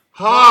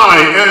Hi,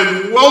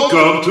 and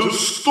welcome to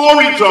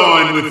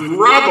Storytime with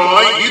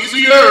Rabbi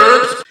Yitzi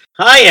Herbst.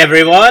 Hi,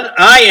 everyone.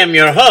 I am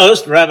your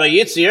host, Rabbi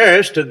Yitzi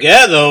Herbst,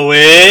 together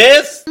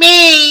with...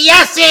 Me,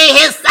 Yossi,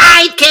 his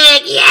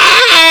sidekick.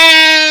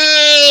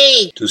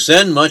 Yay! To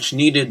send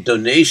much-needed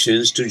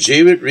donations to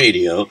J-Root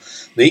Radio,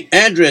 the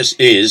address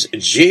is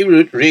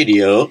J-Root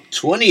Radio,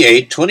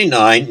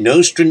 2829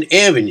 Nostrand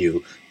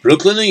Avenue,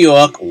 Brooklyn, New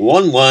York,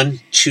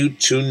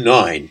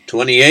 11229.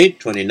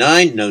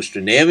 2829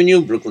 Nostrand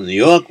Avenue, Brooklyn, New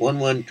York,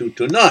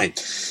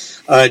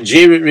 11229.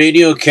 J-Root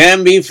Radio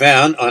can be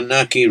found on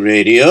Naki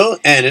Radio,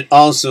 and it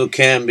also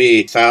can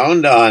be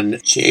found on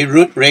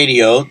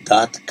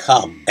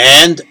jrootradio.com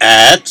and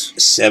at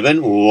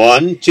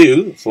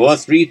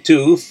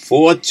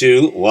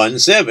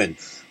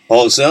 712-432-4217.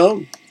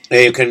 Also,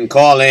 you can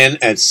call in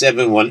at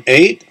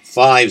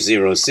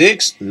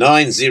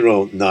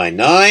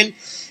 718-506-9099.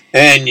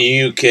 And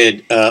you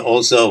could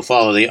also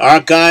follow the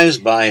archives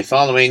by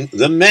following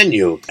the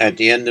menu at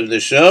the end of the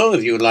show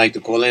if you would like to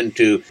call in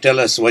to tell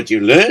us what you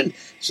learned.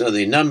 So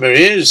the number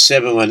is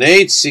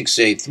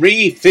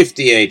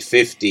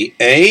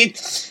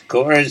 718-683-5858. Of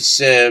course,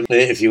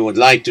 if you would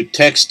like to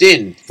text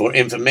in for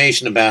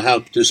information about how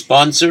to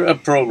sponsor a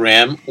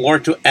program or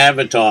to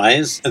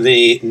advertise,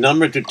 the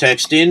number to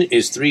text in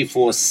is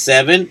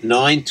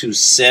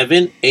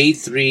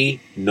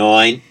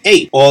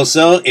 347-927-8398.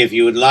 Also, if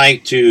you would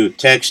like to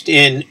text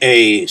in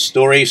a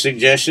story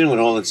suggestion with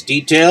all its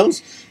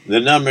details, the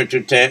number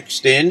to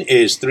text in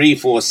is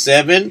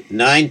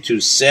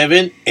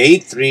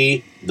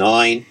 347-927-8398.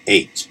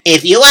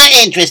 If you are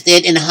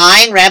interested in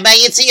hiring Rabbi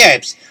Yitzi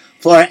Herbst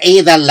for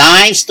either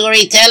live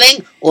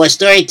storytelling or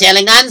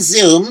storytelling on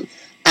Zoom,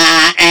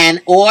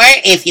 or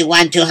if you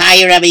want to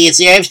hire Rabbi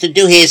Yitzi Herbst to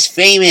do his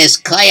famous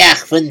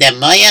Koyach from the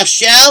Moyach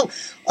show,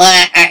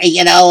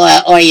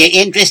 or you're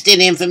interested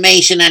in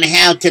information on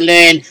how to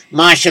learn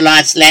martial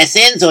arts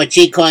lessons or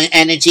Qigong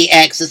energy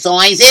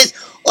exercises,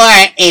 or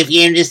if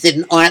you're interested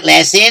in art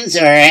lessons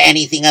or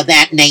anything of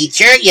that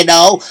nature,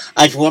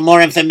 for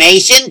more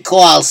information,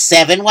 call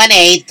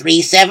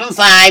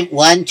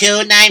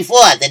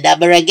 718-375-1294. The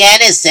number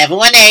again is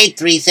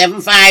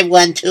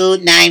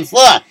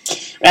 718-375-1294.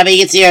 Rabbi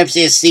Yitzi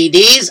Herbst's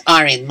CDs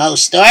are in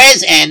most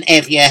stores, and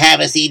if you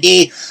have a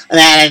CD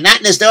that is not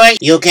in the store,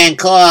 you can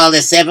call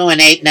the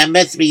 718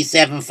 number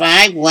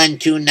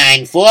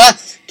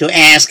 375-1294 to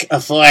ask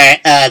for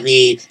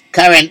the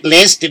current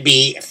list to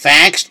be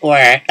faxed or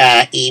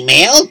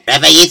emailed.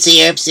 Rabbi Yitzi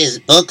Herbst's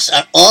books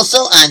are also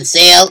on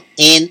sale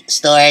in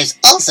stores,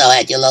 also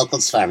at your local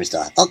farm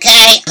store.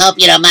 Okay, hope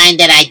you don't mind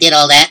that I did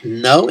all that.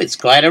 No, it's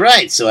quite all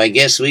right, so I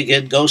guess we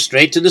could go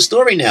straight to the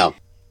story now.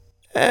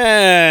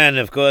 And,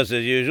 of course,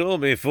 as usual,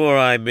 before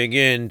I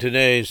begin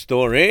today's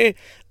story,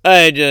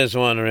 I just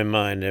want to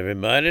remind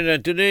everybody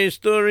that today's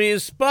story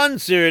is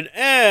sponsored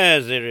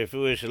as a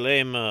refuah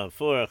shlema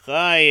for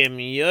Chaim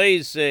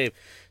Yosef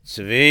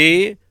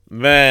Tzvi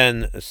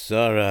ben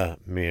Sarah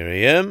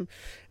Miriam,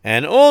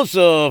 and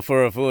also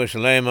for refuah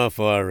shlema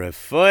for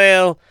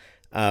Rafael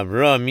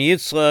Avram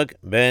Yitzchak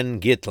ben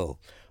Gittel.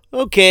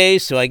 Okay,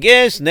 so I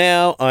guess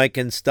now I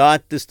can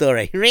start the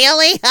story.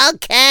 Really?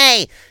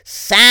 Okay.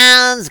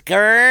 Sounds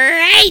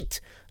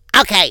great.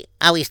 Okay,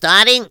 are we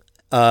starting?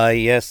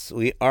 Yes,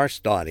 we are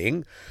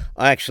starting.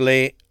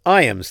 Actually,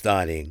 I am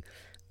starting.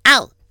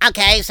 Oh,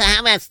 okay, so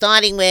how about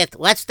starting with,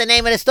 what's the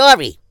name of the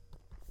story?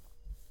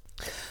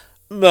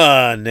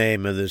 The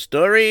name of the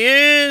story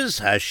is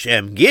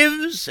Hashem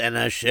Gives and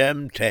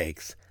Hashem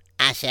Takes.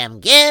 Hashem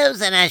gives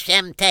and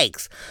Hashem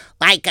takes.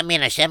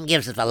 Hashem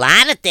gives us a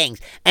lot of things,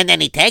 and then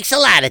he takes a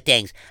lot of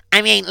things.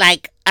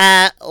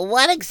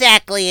 What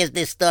exactly is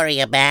this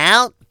story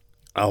about?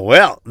 Oh,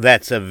 well,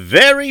 that's a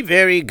very,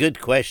 very good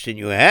question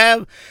you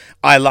have.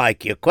 I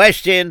like your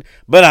question,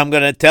 but I'm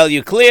going to tell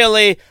you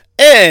clearly,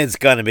 it's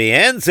going to be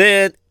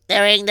answered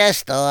during the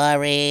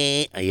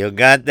story. You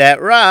got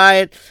that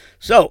right.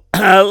 So,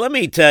 let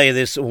me tell you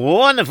this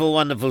wonderful,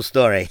 wonderful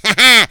story.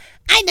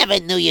 I never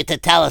knew you to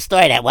tell a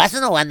story that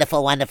wasn't a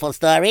wonderful, wonderful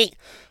story.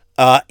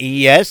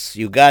 Yes,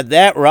 you got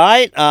that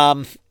right.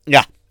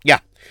 Yeah.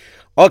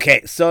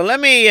 Okay, so let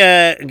me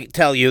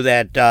tell you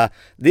that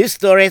this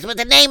story is...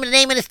 What's the name of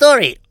the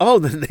story? Oh,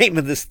 the name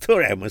of the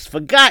story. I almost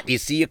forgot. You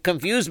see, you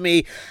confused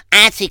me.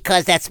 That's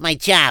because that's my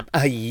job.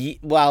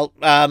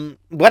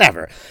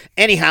 Whatever.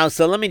 Anyhow,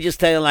 so let me just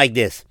tell you like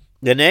this.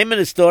 The name of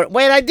the story...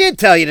 Wait, I did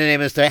tell you the name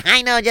of the story.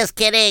 I know, just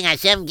kidding.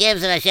 Hashem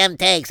gives and Hashem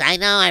takes. I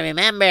know, I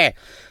remember.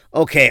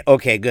 Okay,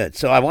 good.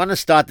 So I want to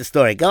start the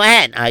story. Go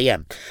ahead. Yeah.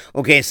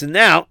 Okay, so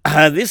now,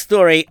 this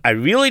story, I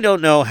really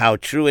don't know how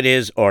true it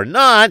is or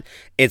not.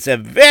 It's a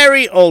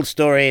very old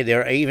story.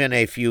 There are even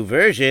a few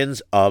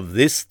versions of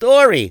this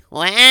story.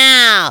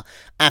 Wow,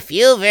 a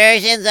few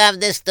versions of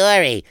the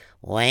story.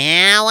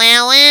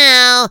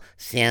 Wow.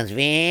 Sounds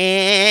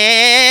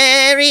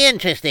very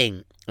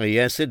interesting.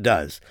 Yes, it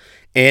does.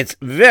 It's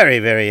very,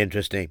 very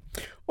interesting.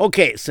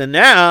 Okay, so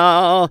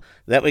now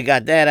that we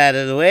got that out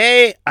of the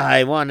way,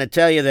 I want to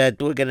tell you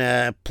that we're going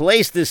to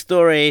place this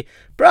story,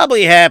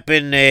 probably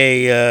happened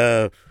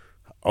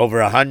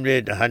over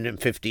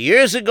 150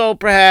 years ago,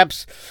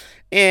 perhaps.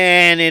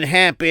 And it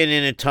happened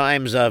in the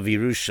times of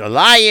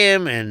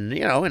Yerushalayim and,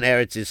 in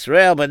Eretz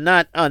Israel, but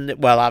not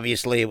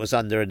obviously it was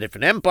under a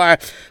different empire,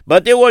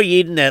 but there were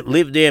Yidden that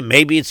lived there.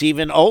 Maybe it's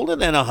even older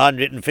than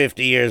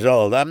 150 years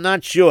old. I'm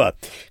not sure,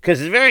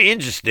 because it's very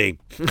interesting.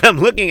 I'm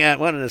looking at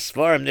one of the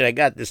Sfarim that I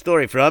got the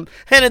story from,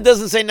 and it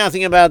doesn't say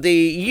nothing about the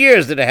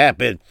years that it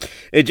happened.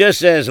 It just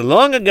says,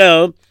 long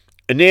ago,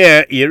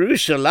 near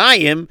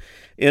Yerushalayim,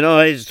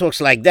 it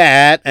talks like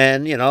that,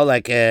 and,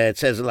 it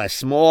says like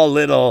small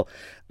little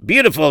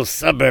beautiful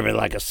suburb,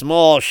 like a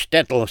small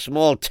shtetl, a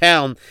small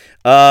town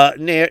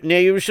near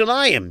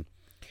Yerushalayim.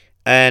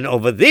 And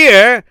over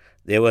there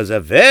was a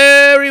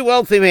very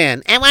wealthy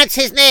man. And what's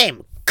his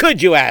name?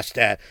 Could you ask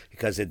that?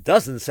 Because it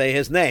doesn't say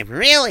his name.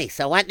 Really?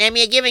 So what name are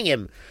you giving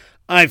him?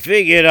 I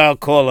figured I'll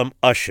call him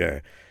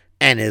Usher.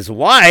 And his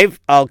wife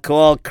I'll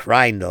call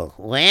Kreindel.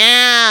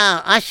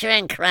 Wow, Usher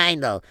and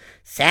Kreindel.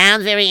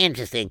 Sounds very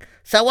interesting.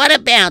 So what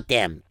about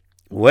them?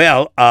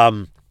 Well,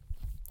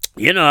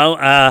 you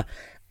know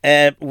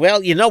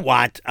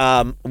what?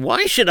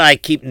 Why should I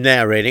keep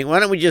narrating? Why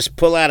don't we just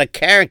pull out a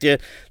character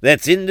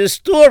that's in the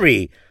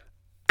story?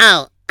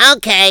 Oh,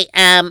 okay.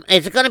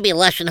 Is it going to be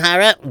Lashon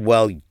Hara?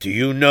 Well, do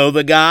you know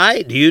the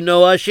guy? Do you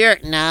know Usher?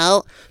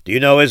 No. Do you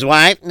know his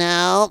wife?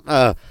 No.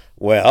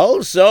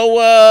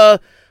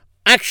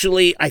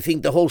 Actually, I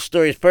think the whole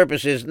story's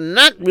purpose is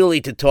not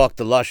really to talk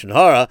to Lashon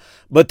Hara,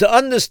 but to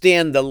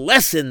understand the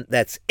lesson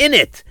that's in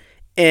it.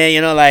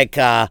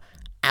 Let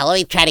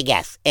me try to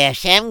guess.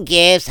 Hashem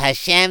gives,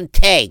 Hashem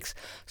takes.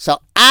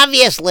 So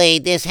obviously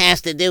this has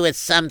to do with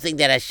something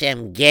that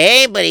Hashem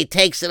gave, but he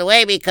takes it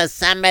away because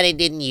somebody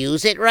didn't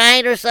use it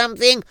right or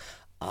something.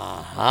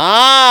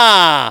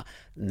 Aha!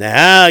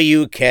 Now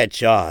you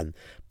catch on.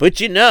 But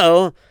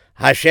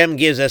Hashem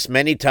gives us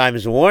many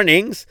times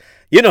warnings.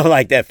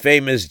 Like that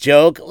famous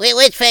joke.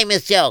 Which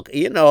famous joke?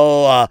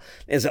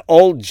 There's an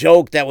old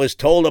joke that was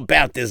told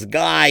about this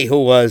guy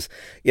who was,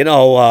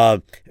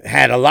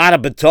 had a lot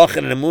of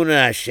betochen and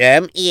emunah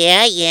Hashem.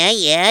 Yeah.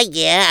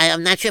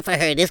 I'm not sure if I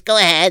heard this. Go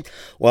ahead.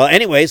 Well,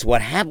 anyways,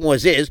 what happened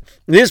was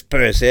this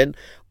person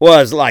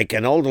was like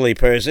an elderly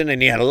person,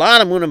 and he had a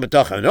lot of emunah and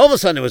betochen, and all of a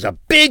sudden there was a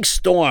big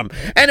storm,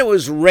 and it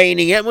was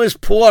raining, and it was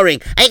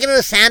pouring. Are you going to do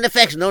the sound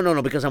effects?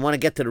 No, because I want to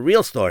get to the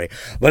real story.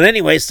 But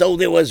anyway, so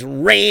there was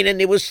rain,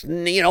 and it was,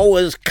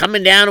 was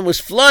coming down and was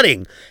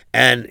flooding.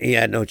 And he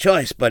had no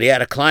choice, but he had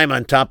to climb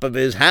on top of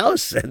his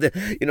house.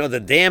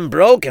 The dam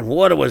broke and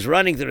water was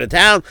running through the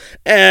town,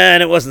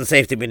 and it wasn't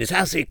safe to be in his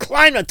house, so he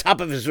climbed on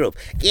top of his roof.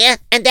 Yeah,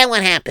 and then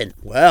what happened?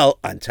 Well,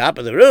 on top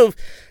of the roof,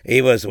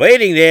 he was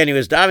waiting there, and he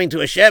was diving to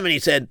Hashem, and he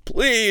said,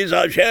 "Please,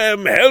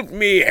 Hashem, help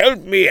me, help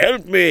me,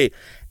 help me."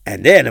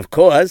 And then, of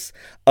course,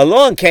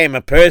 along came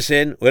a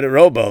person with a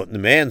rowboat, and the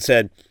man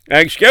said,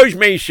 "Excuse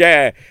me,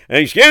 sir.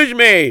 Excuse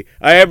me.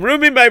 I have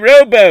room in my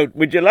rowboat.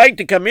 Would you like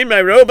to come in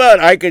my rowboat?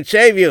 I could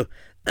save you."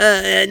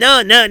 No.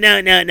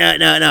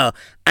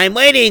 I'm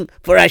waiting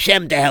for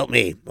Hashem to help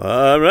me.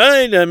 All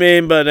right.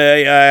 But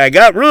I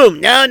got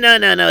room. No.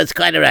 It's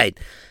quite all right.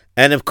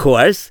 And of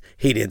course,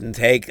 he didn't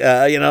take,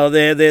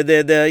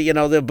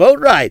 the boat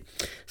ride.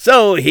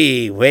 So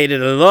he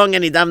waited along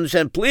and he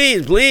said,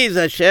 please,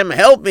 Hashem,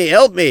 help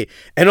me.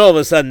 And all of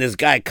a sudden, this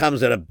guy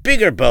comes in a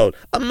bigger boat,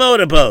 a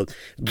motorboat.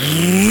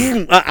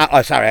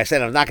 Sorry, I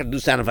said I'm not going to do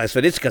sound effects for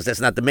this because that's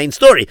not the main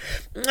story.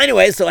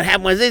 Anyway, so what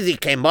happened was he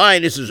came by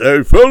and he says,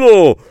 "Hey,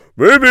 fellow,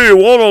 maybe you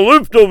want a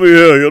lift over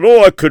here,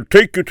 I could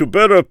take you to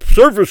better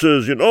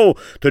surfaces,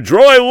 to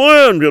dry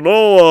land,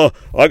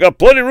 I got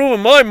plenty of room in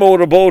my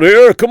motorboat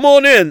here, come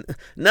on in."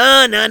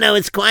 No,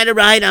 it's quite all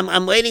right,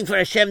 I'm waiting for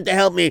Hashem to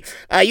help me,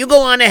 you go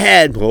on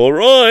ahead. All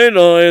right,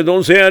 I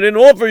don't say I didn't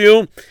offer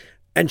you.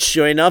 And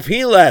sure enough,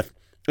 he left.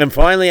 And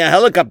finally, a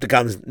helicopter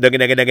comes.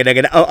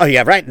 Oh,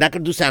 yeah, right. Not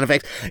going to do sound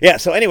effects. Yeah,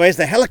 so anyways,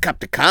 the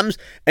helicopter comes,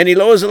 and he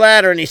lowers the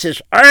ladder, and he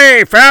says,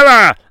 "Hey,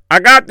 fella, I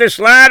got this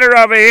ladder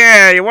over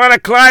here. You want to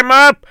climb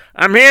up?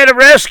 I'm here to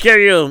rescue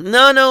you."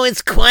 No,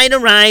 it's quite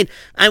all right.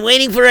 I'm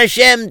waiting for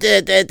Hashem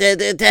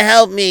to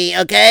help me,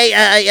 okay?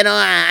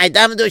 I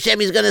daven to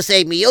Hashem, he's going to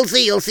save me. You'll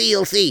see.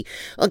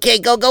 Okay,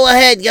 go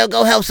ahead.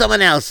 Go help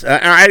someone else.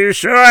 Are you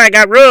sure I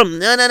got room?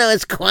 No,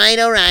 it's quite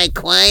all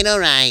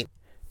right.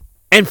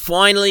 And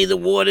finally, the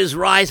waters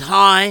rise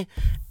high,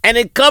 and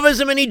it covers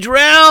him, and he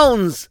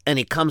drowns. And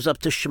he comes up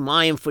to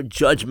Shemayim for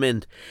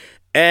judgment.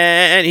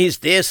 And he's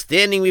there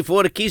standing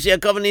before the Kisei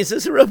HaKavod, and he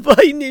says,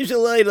 "Rabbeinu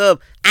Shalom."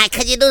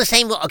 Could you do the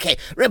same? Okay,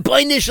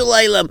 "Rabbeinu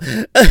Shalom,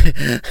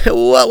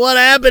 what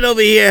happened over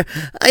here?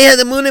 I had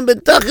the moon and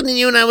betochen in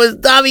you, and I was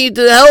diving you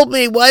to help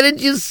me. Why didn't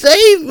you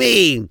save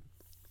me?"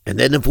 And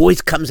then the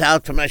voice comes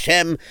out from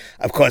Hashem.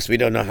 Of course, we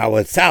don't know how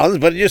it sounds,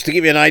 but just to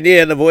give you an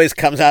idea, the voice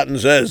comes out and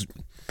says,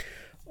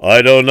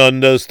 "I don't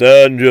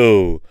understand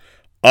you.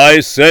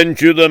 I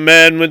sent you the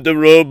man with the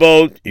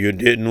rowboat. You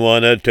didn't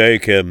want to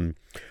take him.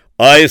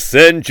 I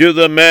sent you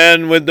the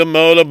man with the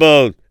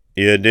motorboat.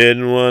 You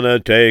didn't want to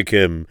take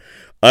him.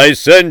 I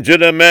sent you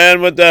the man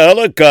with the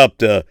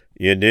helicopter.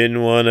 You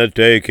didn't want to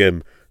take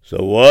him.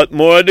 So what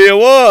more do you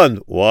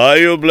want? Why are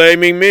you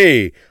blaming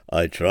me?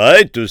 I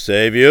tried to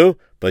save you,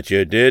 but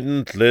you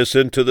didn't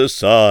listen to the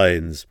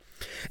signs.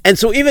 And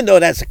so even though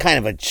that's a kind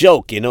of a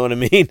joke, you know what I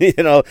mean?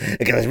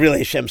 Because really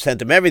Hashem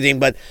sent him everything,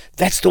 but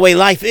that's the way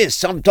life is.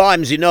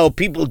 Sometimes,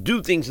 people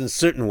do things in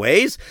certain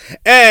ways,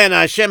 and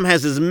Hashem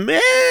has as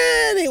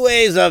many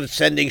ways of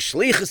sending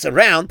shlichus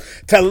around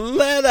to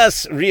let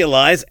us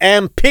realize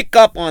and pick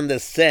up on the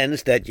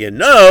sense that,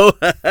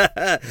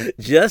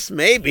 just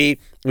maybe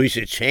we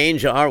should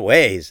change our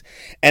ways.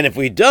 And if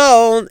we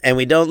don't, and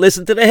we don't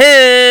listen to the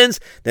hints,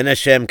 then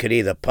Hashem could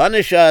either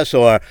punish us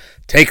or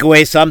take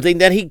away something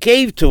that he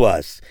gave to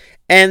us.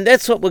 And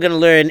that's what we're going to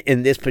learn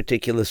in this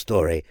particular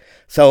story.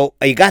 So,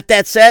 you got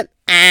that set?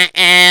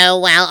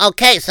 Well,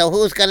 okay, so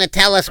who's going to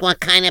tell us what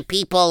kind of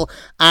people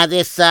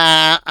this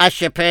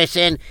usher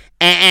person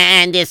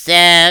and this,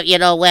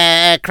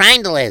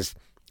 Krindle is?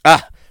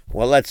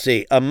 Well, let's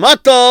see.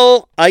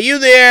 Muttle, are you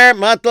there,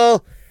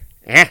 Muttle?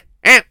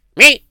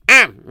 Me,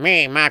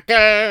 Muttle.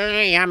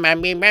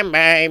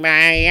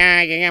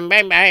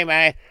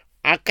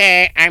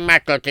 Okay, I'm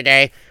Muttle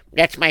today.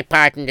 That's my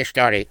part in the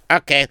story.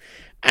 Okay.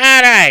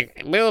 All right,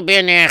 we'll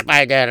be near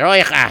by the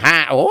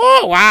Roicha.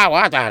 Oh, wow,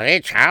 what a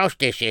rich house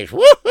this is.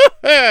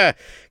 Woo-hoo-hoo.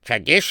 So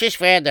this is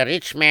where the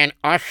rich man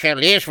Usher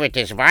lives with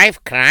his wife,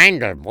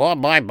 Krindle.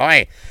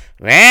 Boy.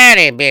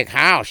 Very big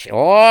house.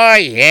 Oh,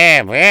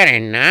 yeah, very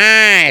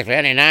nice,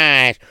 very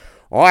nice.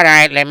 All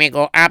right, let me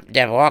go up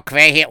the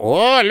walkway here.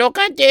 Oh, look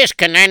at this.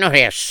 Can I know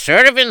have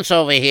servants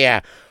over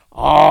here?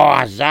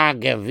 Oh,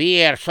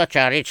 Zagavir, such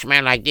a rich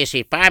man like this,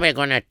 he's probably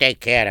going to take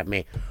care of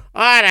me.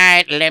 All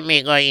right, let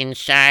me go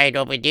inside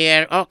over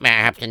there. Oh, I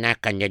have to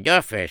knock on the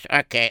door first.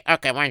 Okay,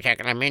 1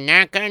 second. Let me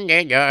knock on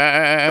the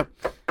door.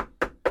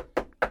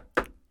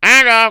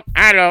 Hello.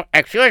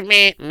 Excuse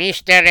me,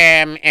 Mr.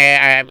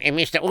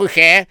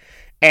 Usher.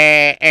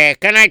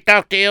 Can I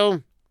talk to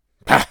you?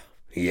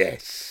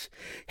 Yes.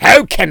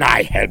 How can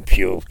I help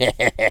you?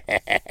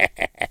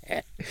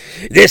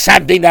 There's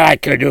something that I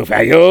can do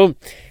for you.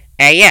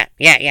 Yeah.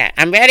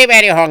 I'm very,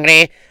 very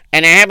hungry.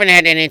 And I haven't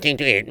had anything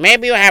to eat.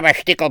 Maybe you have a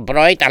stick of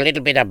bread, a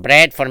little bit of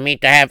bread for me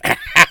to have.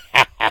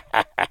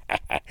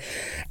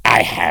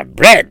 I have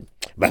bread,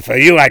 but for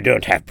you I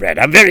don't have bread.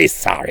 I'm very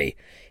sorry.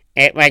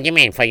 What do you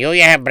mean? For you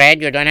have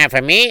bread, you don't have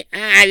for me?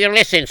 You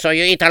listen, so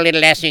you eat a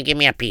little less and you give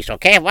me a piece,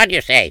 okay? What do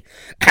you say?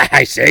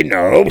 I say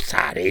no,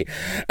 sorry.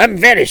 I'm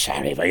very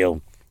sorry for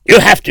you.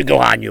 You have to go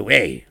on your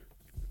way.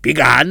 Be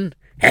gone.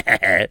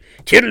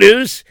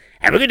 Toodaloos.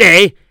 Have a good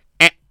day.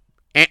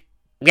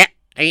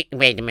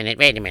 Wait a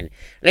minute.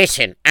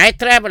 Listen, I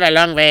travel a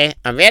long way.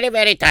 I'm very,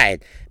 very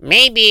tired.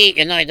 Maybe,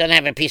 you don't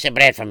have a piece of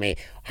bread for me.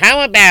 How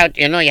about,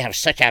 you have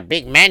such a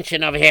big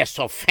mansion over here,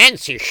 so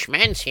fancy,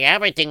 schmancy,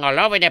 everything all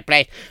over the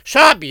place,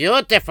 so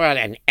beautiful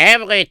and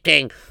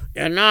everything,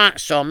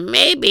 so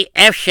maybe,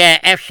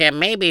 Efsha,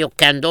 maybe you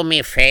can do me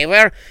a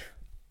favor?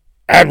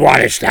 And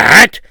what is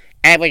that?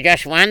 I was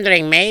just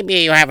wondering, maybe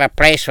you have a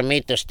place for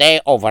me to stay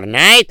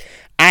overnight?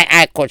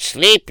 I could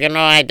sleep,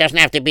 it doesn't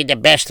have to be the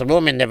best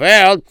room in the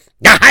world.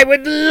 I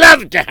would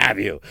love to have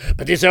you,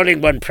 but there's only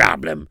one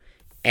problem.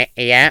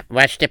 Yeah,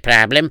 what's the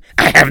problem?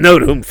 I have no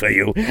room for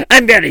you.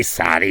 I'm very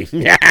sorry.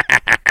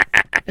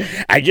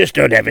 I just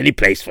don't have any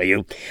place for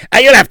you.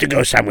 You'll have to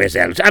go somewhere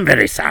else. I'm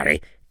very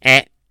sorry.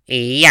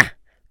 Yeah.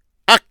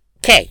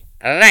 Okay,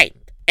 right.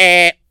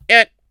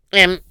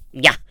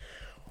 Yeah.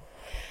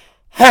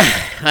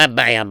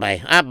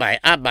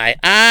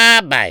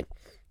 Bye.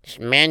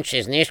 Mensch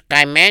is nicht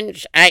kein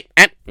Mensch.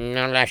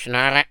 No Lashon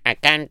Hara. I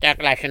can't talk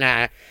Lashon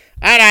Hara.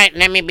 All right,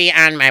 let me be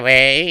on my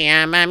way.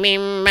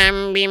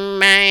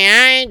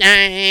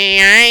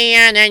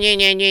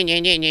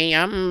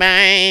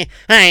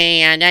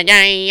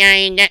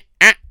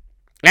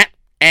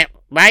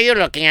 Why are you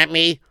looking at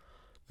me?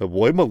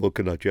 Why am I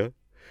looking at you?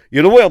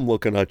 You know why I'm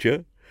looking at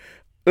you?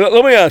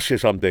 Let me ask you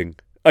something.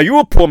 Are you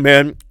a poor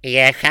man?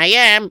 Yes, I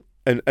am.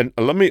 And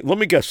let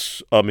me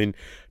guess. I mean,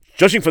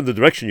 judging from the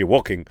direction you're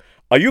walking,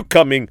 are you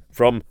coming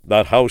from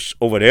that house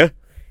over there?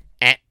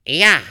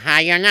 Yeah, how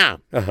you know?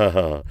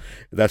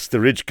 That's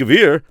the rich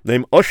Gavir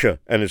named Usher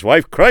and his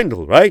wife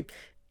Krindle, right?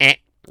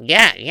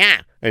 Yeah.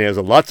 And he has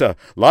lots of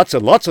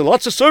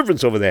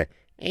servants over there.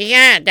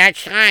 Yeah,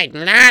 that's right.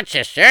 Lots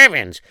of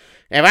servants.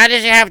 What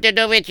does it have to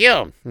do with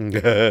you?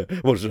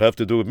 What does it have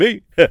to do with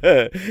me?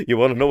 You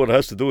want to know what it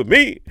has to do with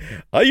me?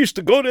 I used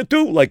to go there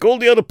too, like all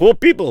the other poor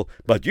people,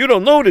 but you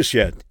don't know this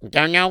yet.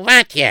 Don't know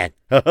what yet?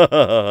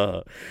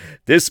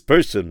 This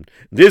person,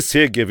 this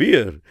here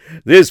Gavir,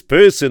 this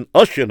person,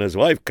 Usher and his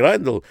wife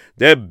Krindle,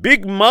 they're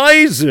big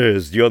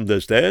misers, do you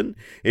understand?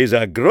 He's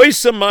a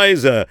großer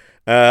miser.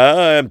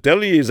 I'm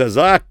telling you, he's a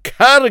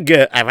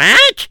Zakarge. A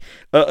what?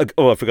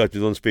 I forgot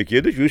you don't speak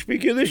Yiddish. You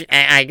speak Yiddish?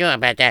 I do,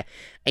 but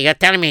you're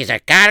telling me he's a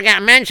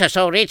karga man,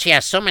 so rich, he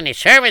has so many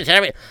servants and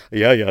everything.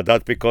 Yeah,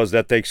 that's because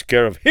that takes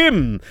care of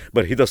him,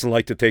 but he doesn't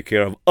like to take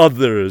care of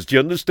others. Do you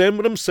understand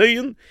what I'm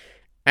saying?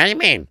 What do you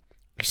mean?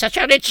 Such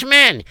a rich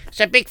man. It's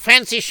a big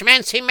fancy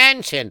schmancy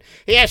mansion.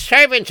 He has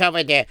servants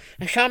over there.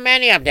 So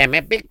many of them.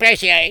 A big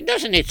place. He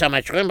doesn't need so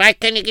much room. Why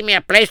can't he give me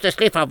a place to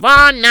sleep for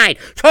one night?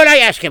 So I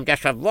ask him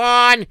just for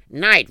one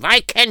night.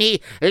 Why can't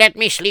he let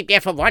me sleep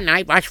there for one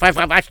night? What's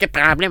the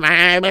problem?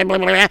 Why?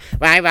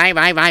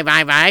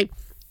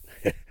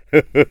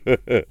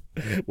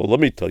 Well, let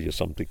me tell you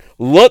something.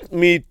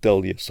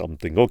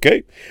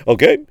 Okay?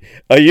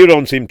 You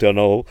don't seem to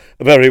know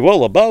very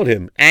well about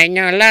him. I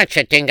know lots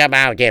of things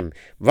about him.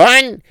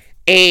 One,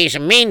 he's a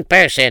mean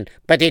person,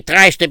 but he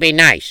tries to be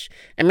nice.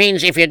 It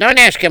means if you don't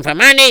ask him for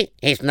money,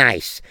 he's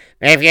nice.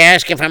 If you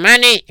ask him for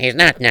money, he's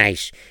not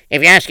nice.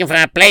 If you ask him for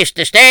a place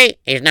to stay,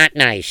 he's not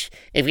nice.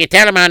 If you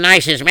tell him how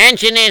nice his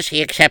mansion is,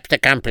 he accepts the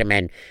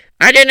compliment.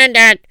 Other than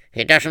that,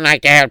 he doesn't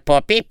like to help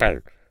poor people.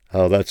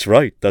 Oh, that's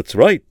right.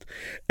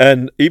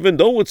 And even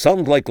though it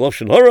sounds like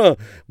Lashon Hara,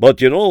 but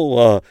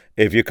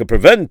if you could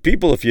prevent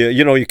people, if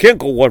you can't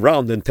go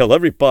around and tell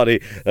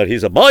everybody that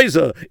he's a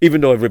miser,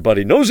 even though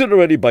everybody knows it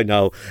already by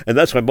now, and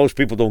that's why most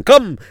people don't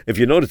come. If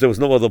you notice, there was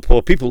no other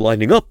poor people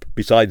lining up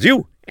besides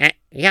you.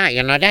 Yeah,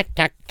 you know that,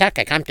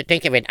 Tucker, come to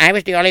think of it, I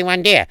was the only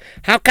one there.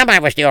 How come I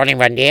was the only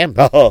one there?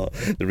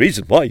 The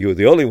reason why you were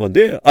the only one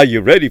there. Are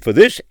you ready for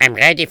this? I'm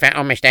ready for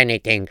almost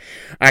anything.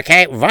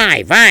 Okay,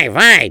 why?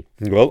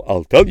 Well,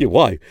 I'll tell you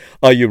why.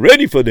 Are you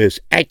ready for this?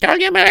 I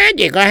told you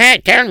already. Go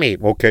ahead, tell me.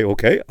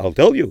 Okay, I'll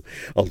tell you.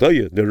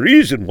 The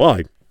reason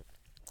why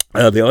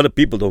the other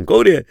people don't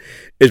go there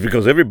is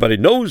because everybody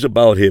knows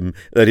about him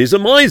that he's a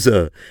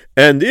miser,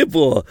 and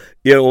therefore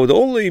it would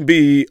only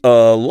be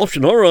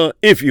Lashon Hara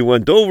if you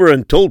went over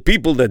and told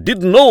people that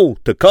didn't know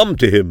to come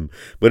to him.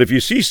 But if you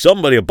see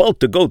somebody about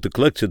to go to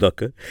collect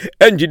tzedakah,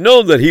 and you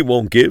know that he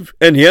won't give,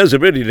 and he has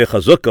already the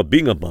chazakah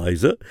being a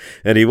miser,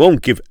 and he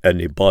won't give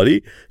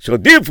anybody, so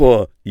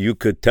therefore you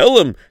could tell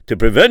him to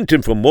prevent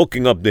him from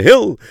walking up the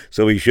hill,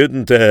 so he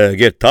shouldn't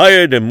get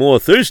tired and more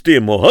thirsty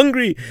and more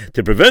hungry.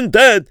 To prevent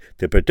that,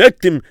 to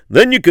protect him,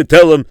 then you could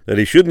tell him that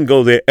he shouldn't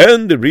go there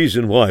and the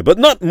reason why, but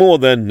not more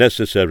than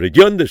necessary. Do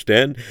you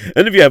understand?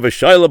 And if you have a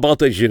shaila about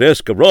the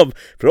Jireska Rav,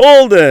 for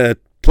all the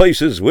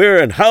places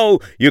where and how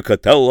you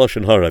could tell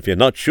Lashon Hara. If you're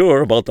not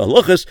sure about the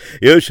halachas,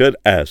 you should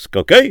ask,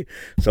 okay?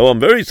 So I'm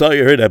very sorry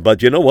you heard that,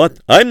 but you know what?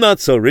 I'm not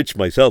so rich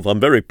myself. I'm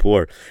very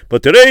poor.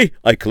 But today,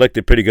 I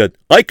collected pretty good.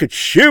 I could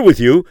share with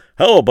you.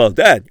 How about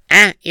that?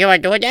 You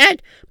would do that?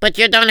 But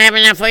you don't have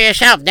enough for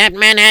yourself. That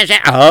man has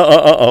it.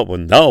 Well,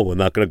 no, we're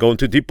not going to go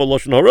into deeper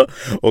Lashon Hara.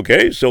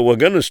 Okay, so we're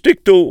going to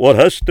stick to what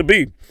has to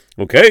be.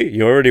 Okay,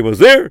 you already was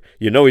there.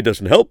 You know he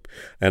doesn't help,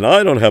 and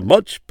I don't have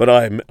much. But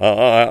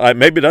I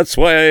maybe that's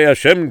why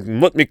Hashem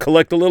let me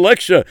collect a little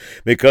extra,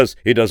 because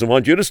He doesn't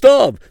want you to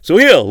starve. So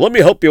here, let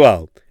me help you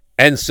out.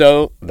 And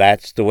so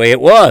that's the way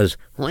it was.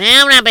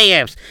 Well, Rabbi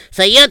Yerbs,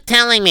 so you're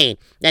telling me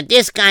that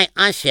this guy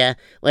Usher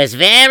was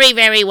very,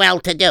 very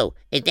well-to-do.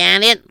 Is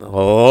that it?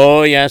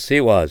 Oh, yes,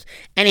 he was.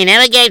 And he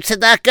never gave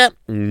tzedakah?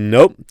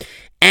 Nope.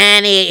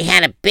 And he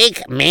had a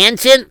big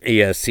mansion?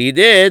 Yes, he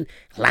did.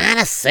 A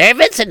lot of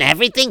servants and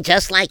everything,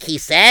 just like he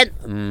said?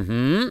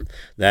 Mm-hmm.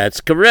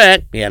 That's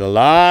correct. He had a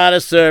lot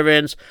of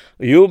servants.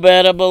 You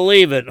better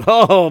believe it.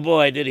 Oh,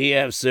 boy, did he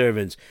have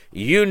servants.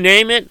 You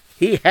name it,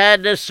 he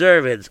had the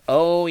servants.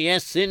 Oh,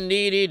 yes,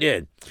 indeed he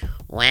did.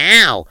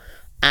 Wow.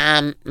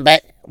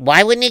 But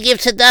why wouldn't he give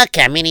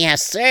tzedakah? I mean, he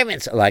has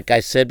servants. Like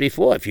I said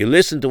before, if you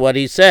listen to what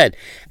he said.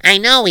 I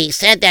know, he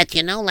said that,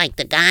 like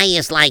the guy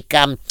is like,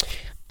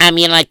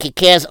 he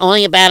cares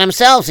only about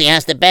himself. He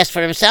has the best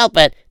for himself,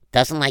 but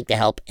doesn't like to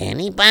help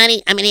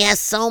anybody. I mean, he has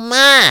so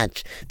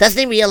much. Doesn't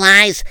he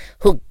realize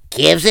who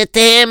gives it to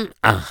him?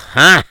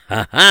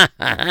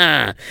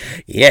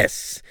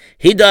 Yes,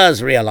 he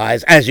does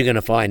realize, as you're going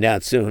to find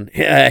out soon.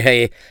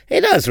 He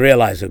does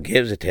realize who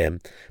gives it to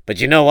him.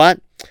 But you know what?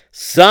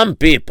 Some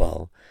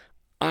people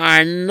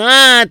are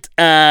not,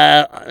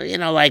 I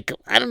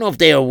don't know if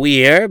they are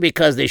aware,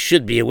 because they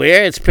should be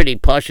aware. It's pretty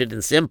pashut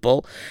and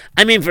simple.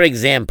 I mean, for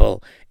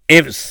example,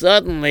 if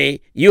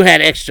suddenly you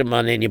had extra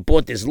money and you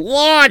bought this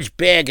large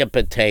bag of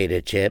potato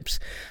chips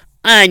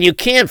and you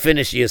can't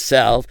finish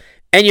yourself,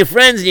 and your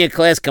friends in your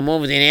class come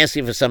over and ask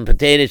you for some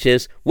potato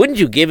chips, wouldn't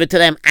you give it to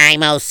them? I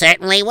most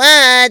certainly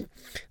would.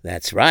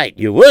 That's right,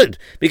 you would,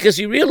 because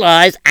you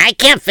realize I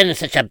can't finish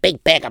such a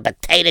big bag of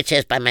potato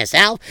chips by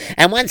myself,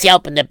 and once you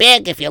open the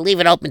bag, if you leave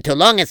it open too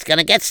long, it's going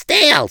to get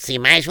stale, so you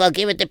might as well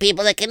give it to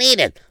people that can eat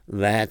it.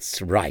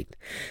 That's right.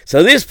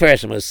 So this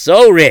person was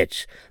so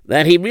rich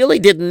that he really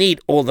didn't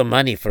need all the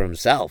money for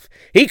himself.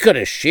 He could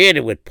have shared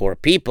it with poor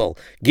people,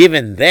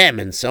 given them,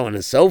 and so on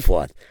and so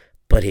forth,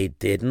 but he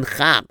didn't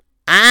chop.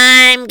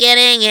 I'm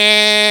getting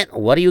it.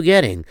 What are you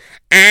getting?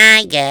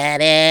 I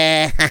get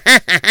it.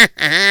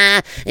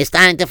 It's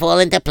starting to fall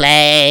into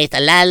place.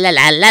 La la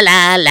la la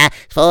la la.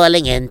 It's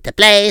falling into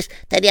place.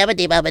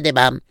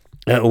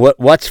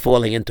 What's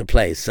falling into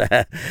place?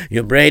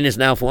 Your brain is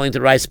now falling to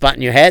the right spot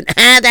in your head?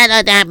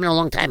 That happened a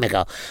long time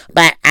ago.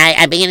 But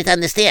I begin to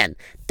understand.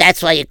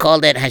 That's why you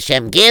called it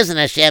Hashem gives and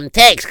Hashem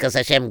takes, because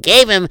Hashem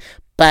gave him,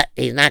 but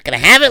he's not going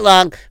to have it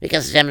long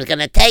because Hashem's going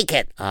to take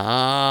it.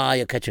 Ah,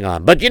 you're catching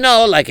on. But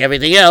like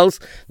everything else,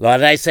 what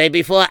did I say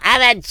before?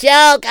 I'm a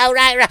joke. Oh,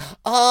 right.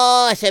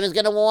 Oh, Hashem is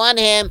going to warn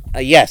him.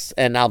 Yes,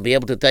 and I'll be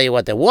able to tell you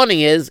what the warning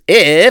is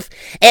if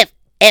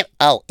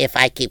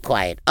I keep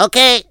quiet.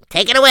 Okay,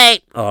 take it away.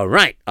 All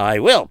right, I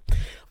will.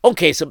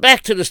 Okay, so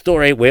back to the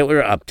story where we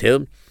were up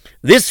to.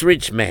 This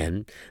rich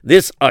man,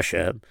 this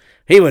usher,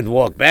 he would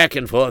walk back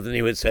and forth and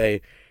he would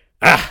say,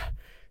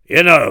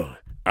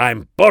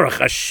 I'm Baruch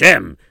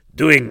Hashem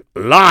doing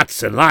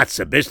lots and lots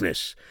of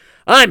business.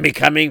 I'm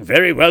becoming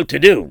very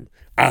well-to-do.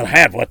 I'll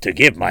have what to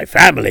give my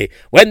family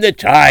when the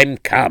time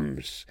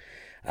comes.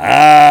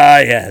 Ah,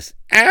 yes.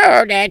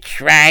 Oh,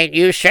 that's right.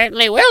 You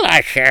certainly will,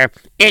 Usher.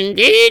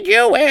 Indeed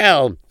you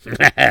will.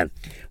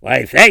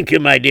 Why, thank you,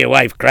 my dear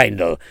wife,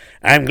 Kreindl.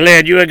 I'm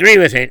glad you agree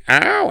with it.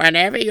 Oh,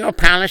 whatever your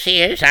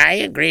policy is, I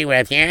agree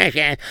with.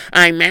 Yes.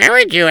 I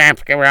married you,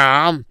 after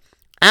all.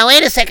 Oh,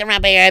 wait a second,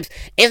 Rabbi Herbs.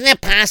 Isn't it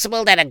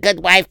possible that a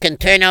good wife can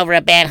turn over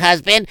a bad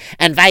husband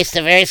and vice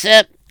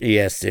versa?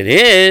 Yes, it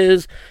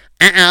is.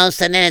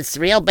 So then it's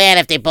real bad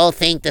if they both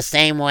think the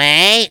same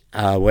way?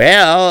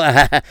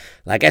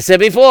 Like I said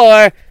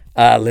before,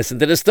 listen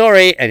to the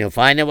story and you'll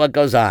find out what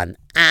goes on.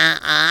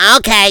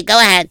 Okay, go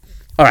ahead.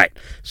 All right.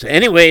 So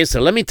anyway,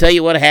 let me tell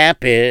you what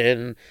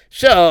happened.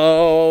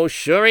 So,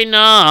 sure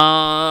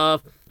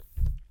enough,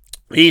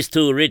 these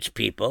two rich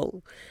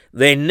people,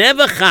 they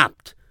never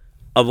hopped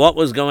of what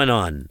was going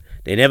on.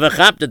 They never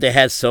hopped that they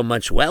had so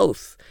much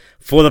wealth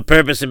for the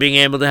purpose of being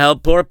able to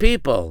help poor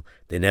people.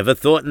 They never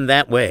thought in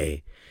that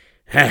way.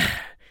 Well,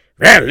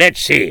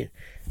 let's see.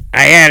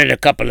 I added a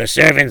couple of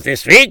servants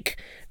this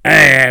week. I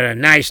had a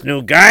nice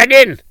new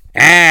garden.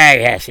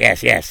 Yes.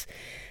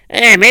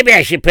 Maybe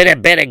I should put a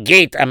better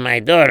gate on my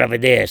door over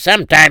there.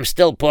 Sometimes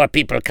still poor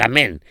people come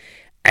in.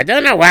 I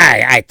don't know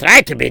why. I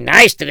try to be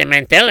nice to them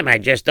and tell them I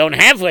just don't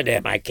have for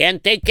them. I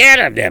can't take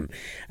care of them.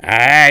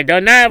 I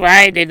don't know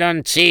why they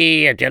don't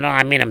see it.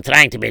 I'm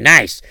trying to be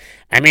nice.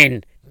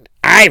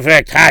 I've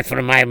worked hard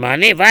for my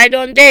money. Why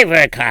don't they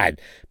work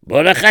hard?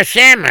 Baruch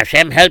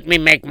Hashem helped me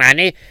make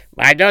money.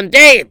 Why don't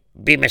they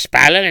be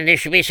mispalel and they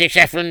should be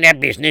successful in their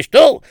business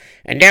too?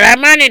 And there are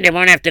money they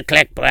won't have to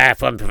collect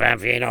from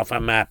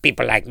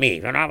people like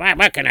me.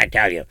 What can I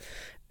tell you?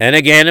 And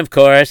again, of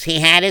course, he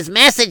had his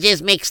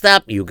messages mixed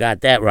up. You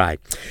got that right.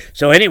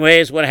 So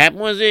anyways, what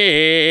happened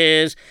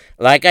is,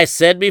 like I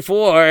said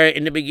before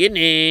in the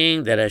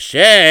beginning, that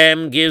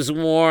Hashem gives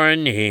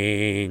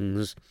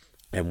warnings.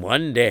 And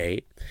one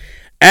day,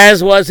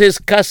 as was his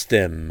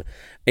custom,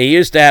 he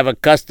used to have a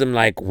custom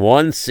like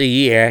once a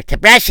year. To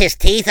brush his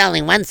teeth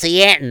only once a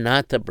year?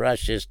 Not to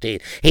brush his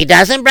teeth. He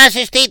doesn't brush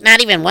his teeth? Not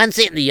even once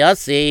a year? You'll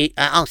see.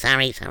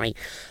 Sorry.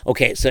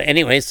 Okay, so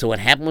anyway, what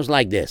happened was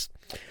like this.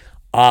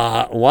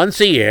 Once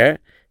a year,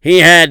 he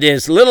had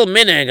this little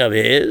minhag of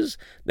his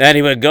that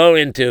he would go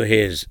into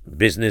his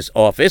business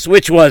office,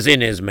 which was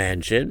in his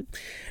mansion,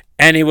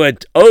 and he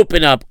would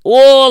open up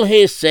all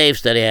his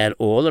safes that he had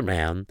all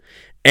around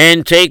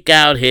and take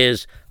out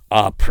his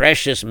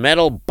precious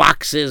metal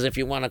boxes, if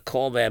you want to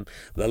call them,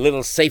 the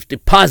little safe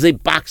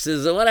deposit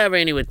boxes or whatever,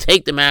 and he would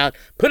take them out,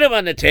 put them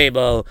on the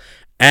table,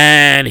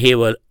 and he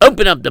would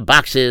open up the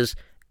boxes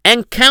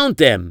and count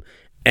them.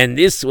 And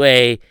this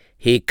way,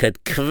 he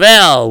could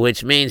kvel,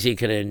 which means he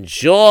could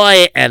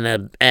enjoy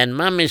and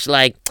mamish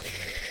like,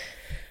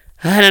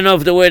 I don't know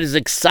if the word is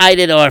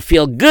excited or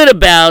feel good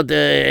about,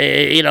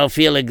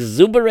 feel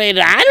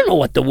exuberated. I don't know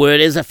what the word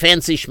is, a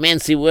fancy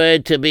schmancy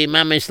word to be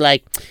mamish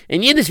like.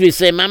 In Yiddish we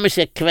say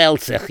mamish kvelt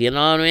sich, you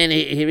know what I mean?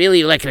 He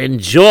really like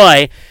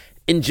enjoy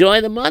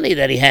the money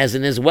that he has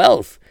in his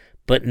wealth.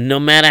 But no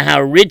matter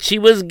how rich he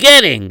was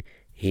getting,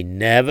 he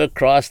never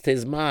crossed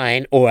his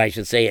mind, or I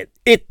should say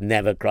it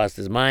never crossed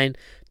his mind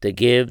to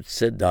give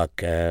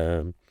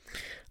tzedakah.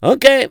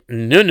 Okay,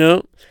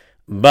 no.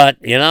 But,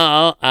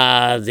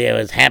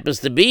 there happens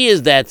to be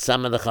is that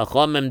some of the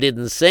Chachomim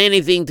didn't say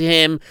anything to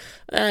him.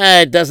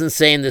 It doesn't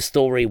say in the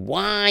story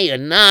why or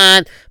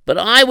not, but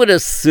I would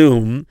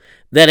assume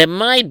that it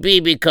might be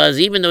because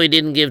even though he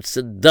didn't give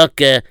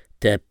tzedakah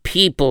to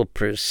people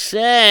per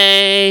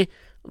se,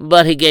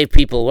 but he gave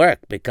people work,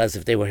 because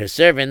if they were his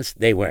servants,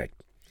 they worked.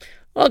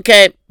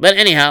 Okay, but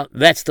anyhow,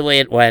 that's the way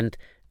it went,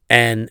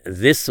 and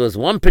this was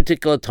one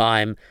particular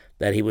time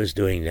that he was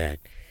doing that.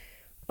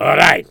 All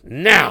right,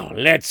 now,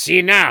 let's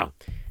see now.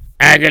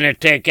 I'm going to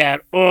take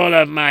out all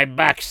of my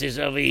boxes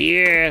over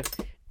here,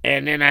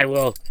 and then I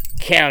will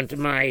count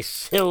my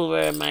silver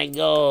and my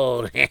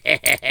gold.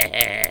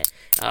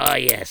 Oh,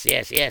 yes.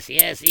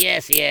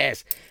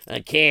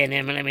 Okay, and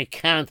then let me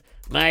count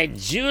my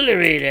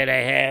jewelry that I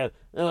have.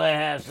 Oh, I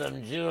have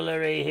some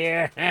jewelry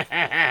here.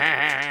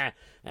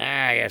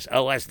 Yes.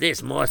 Oh, what's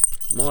this? More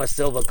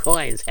silver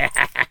coins.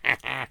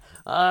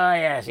 Oh,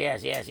 yes.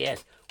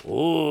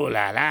 Ooh,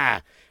 la la.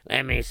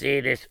 Let me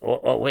see this.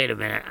 Oh, wait a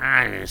minute.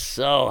 It's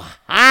so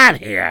hot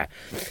here.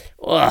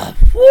 Oh,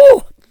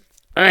 whew.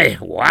 Hey,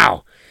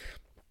 wow.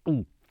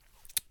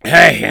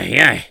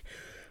 Hey.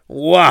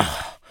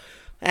 Wow.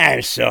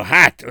 I'm so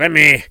hot. Let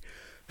me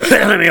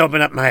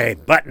open up my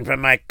button from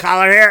my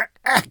collar here.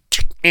 There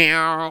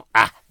you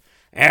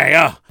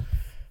go.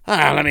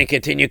 Let me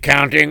continue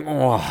counting.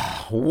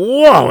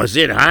 Whoa, is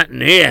it hot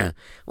in here?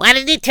 Why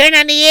did you turn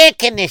on the air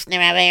conditioner,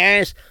 Rabbi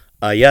Erz?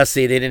 You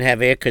see, they didn't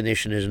have air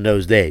conditioners in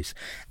those days.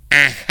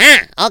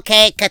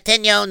 Okay,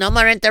 continue. No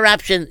more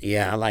interruptions.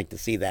 Yeah, I like to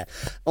see that.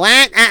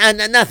 What?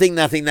 Nothing.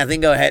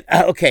 Go ahead.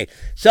 Okay,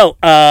 so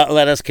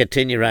let us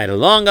continue right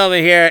along over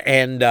here,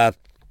 and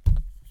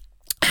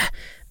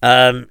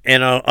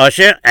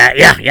Usher.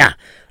 Yeah.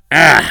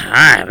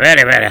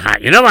 Very, very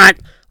hot. You know what?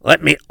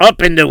 Let me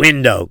open the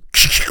window.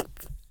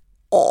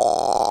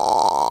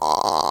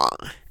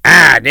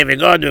 There we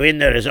go. The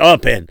window is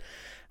open.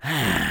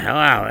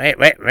 Wow.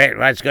 Wait.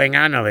 What's going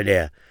on over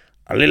there?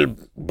 A little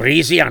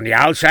breezy on the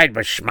outside,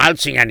 but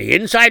schmaltzing on the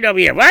inside over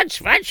here. What's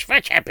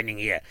happening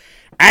here?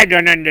 I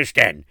don't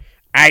understand.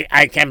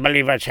 I can't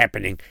believe what's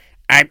happening.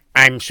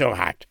 I'm so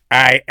hot.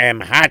 I am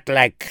hot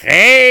like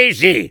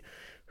crazy.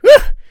 Whew.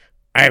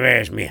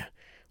 Where's me?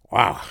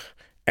 Wow.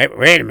 Hey,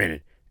 wait a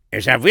minute.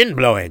 Is that wind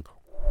blowing?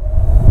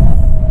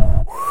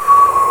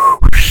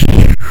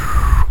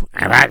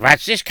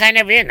 What's this kind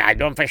of wind? I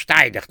don't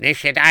verstehe doch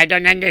nicht. I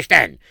don't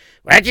understand.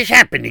 What is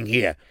happening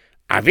here?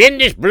 A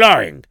wind is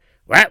blowing.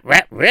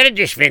 Where is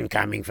this wind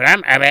coming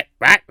from?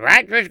 What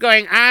was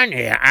going on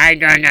here? I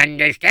don't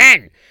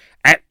understand.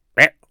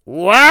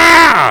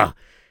 Wow!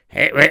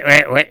 Hey,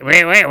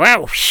 wait,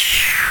 wow.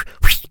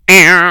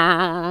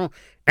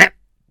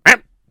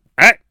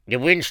 The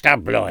wind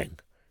stopped blowing.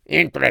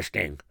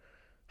 Interesting.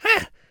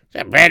 It's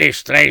a very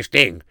strange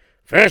thing.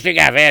 First it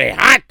got very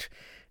hot,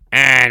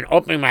 and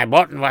opening my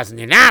button wasn't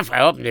enough.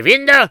 I opened the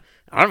window,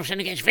 all of a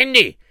sudden it gets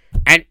windy.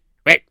 And,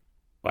 wait,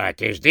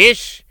 what is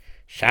this?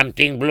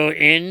 Something blew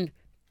in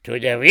to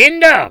the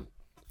window.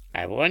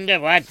 I wonder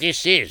what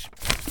this is.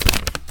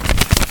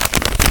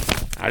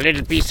 A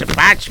little piece of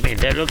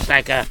parchment that looks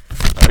like a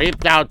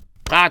ripped out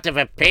part of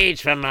a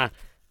page from a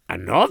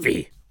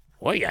novi.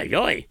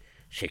 Oy.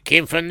 She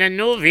came from the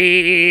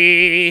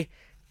novi.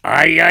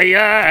 Oy.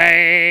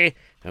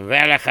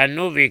 Welche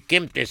novi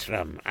kommt this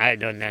from? I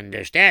don't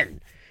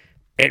understand.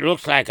 It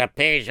looks like a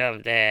page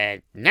of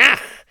the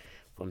Nach.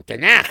 From the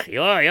Nach.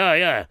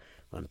 Yeah.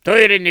 From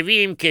Teure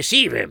Nevi'im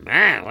Kesivim.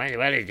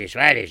 What is this?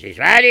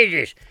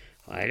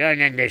 I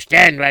don't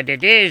understand what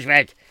it is,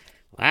 but...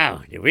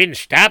 Wow, the wind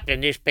stopped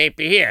in this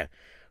paper here.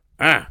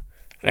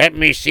 Let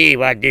me see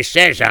what this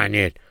says on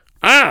it.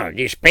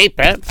 This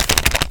paper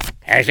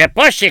has a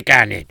posik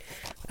on it.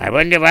 I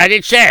wonder what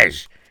it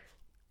says.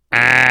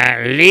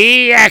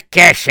 Li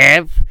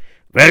HaKesef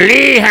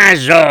v'li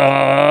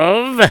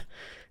Hazov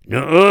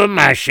Nu'um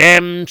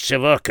Hashem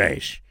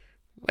Tzavokos.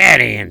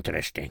 Very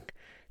interesting.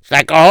 It's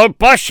like a whole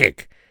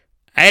posik.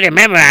 I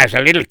remember as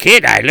a little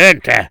kid I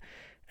learned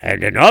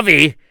the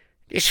Novi.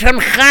 This is from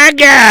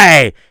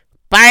Chagai.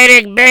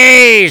 Pirek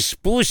Beis,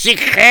 Pusik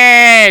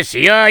Ches,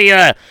 Yo,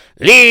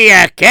 Li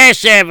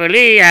HaKesef,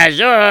 Li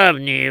Hazov,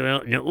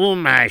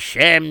 Ne'um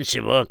Hashem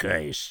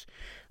Tzivokos.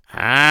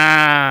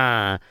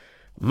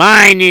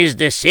 Mine is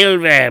the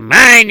silver,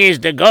 mine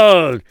is the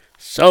gold,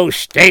 so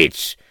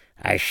states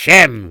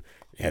Hashem,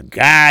 the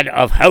God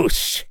of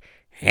hosts.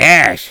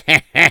 Yes,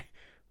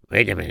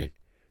 Wait a minute.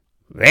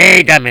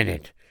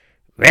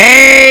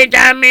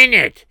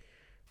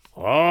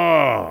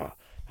 Oh,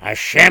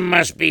 Hashem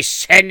must be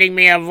sending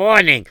me a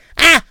warning.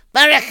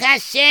 Baruch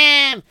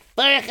Hashem!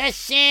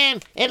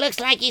 It looks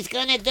like he's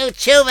going to do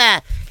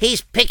tshuva.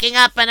 He's picking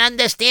up and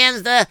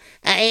understands the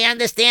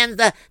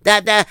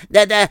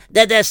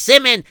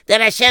siman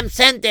that Hashem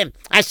sent him.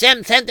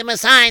 Hashem sent him a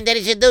sign that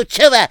he should do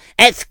tshuva.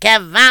 It's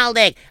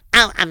kavaldik.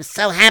 Oh, I'm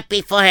so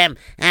happy for him.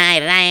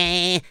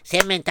 Yossi,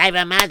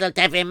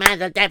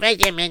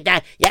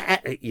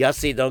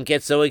 don't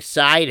get so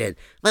excited.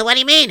 Well, what do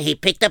you mean? He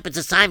picked up it's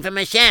a sign from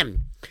Hashem.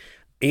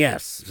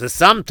 Yes, so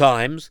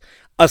sometimes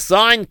a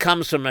sign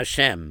comes from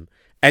Hashem.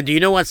 And do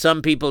you know what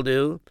some people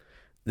do?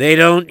 They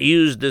don't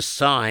use the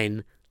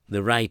sign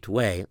the right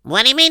way.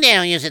 What do you mean they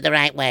don't use it the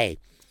right way?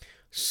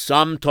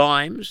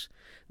 Sometimes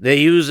they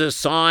use a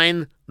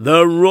sign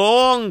the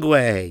wrong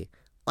way.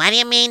 What do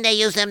you mean they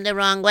use them the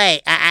wrong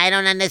way? I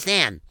don't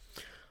understand.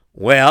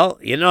 Well,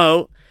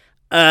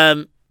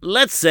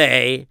 let's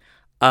say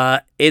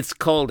it's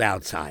cold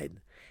outside.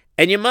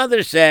 And your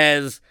mother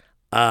says,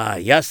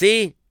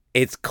 Yossi,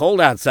 it's cold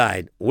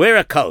outside. Wear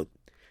a coat.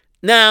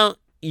 Now,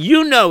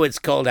 you know it's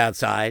cold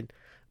outside,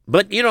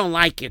 but you don't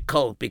like your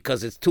coat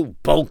because it's too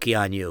bulky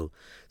on you.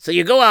 So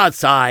you go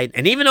outside,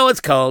 and even though it's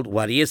cold,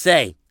 what do you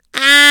say?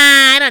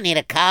 I don't need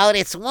a coat.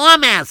 It's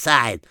warm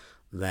outside.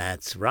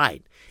 That's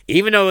right.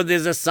 Even though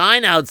there's a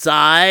sign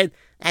outside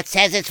that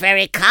says it's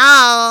very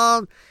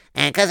cold,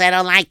 and because I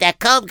don't like that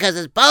coat because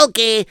it's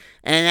bulky,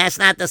 and that's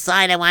not the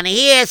sign I want to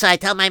hear, so I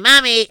tell my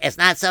mommy it's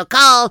not so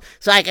cold,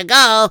 so I can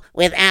go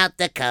without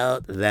the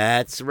coat.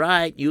 That's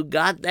right. You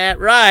got that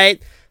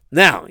right.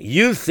 Now,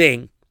 you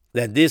think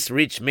that this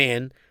rich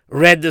man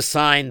read the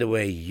sign the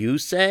way you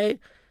say?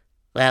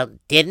 Well,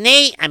 didn't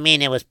he? I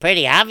mean, it was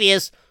pretty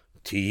obvious.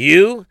 To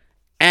you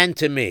and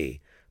to me.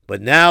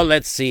 But now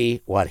let's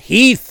see what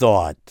he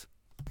thought.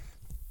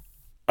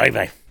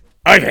 Oy,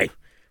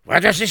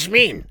 What does this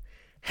mean?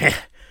 I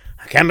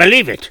can't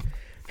believe it.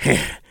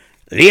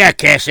 Leah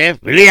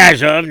Kesef, B'li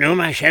Azov, Num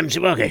Hashem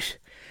Tzibokes.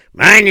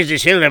 Mine is the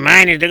silver,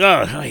 mine is the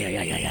gold. Oh,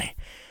 yeah.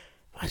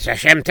 What's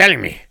Hashem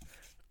telling me?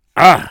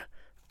 Oh,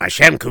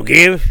 Hashem could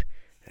give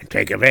and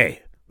take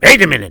away.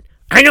 Wait a minute.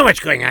 I know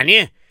what's going on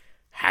here.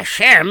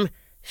 Hashem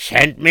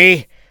sent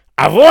me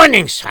a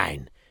warning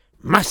sign.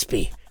 Must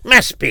be.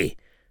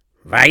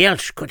 Why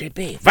else could it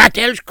be? What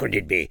else could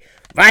it be?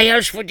 Why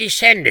else would he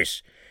send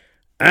this?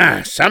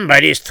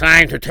 Somebody's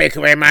trying to take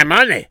away my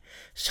money.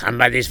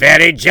 Somebody's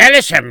very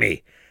jealous of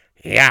me.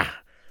 Yeah.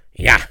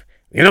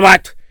 You know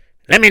what?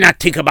 Let me not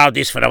think about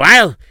this for a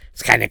while.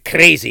 It's kind of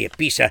crazy. A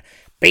piece of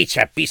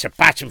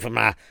parchment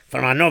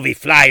from a novi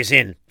flies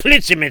in.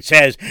 Plitzim, it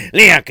says,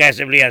 Leah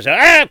Kesef,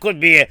 Leah. Could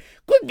be,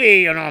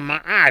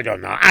 I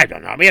don't know.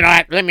 You know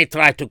what? Let me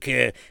try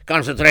to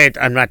concentrate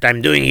on what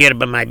I'm doing here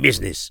by my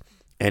business.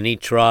 And he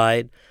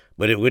tried,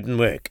 but it wouldn't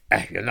work.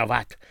 You know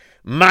what?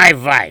 My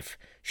wife,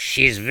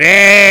 she's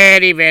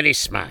very, very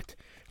smart.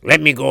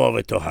 Let me go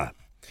over to her.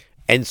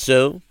 And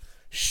so,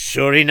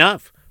 sure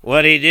enough,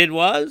 what he did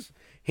was,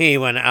 he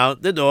went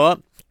out the door,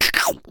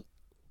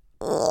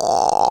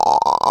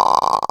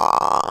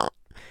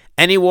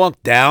 and he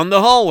walked down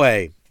the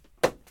hallway.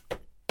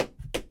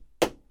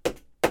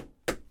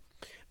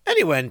 And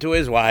he went to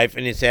his wife,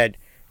 and he said,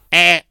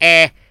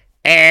 Kreindl,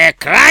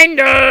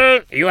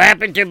 you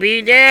happen to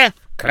be there?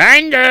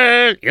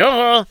 Kreindl,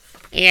 yo.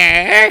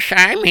 Yes,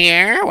 I'm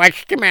here.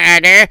 What's the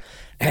matter?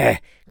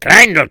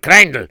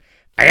 Kreindl,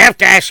 I have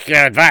to ask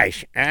your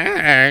advice.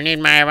 I need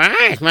my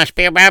advice. Must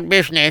be about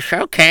business.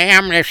 Okay,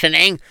 I'm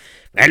listening.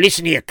 Well,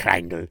 listen here,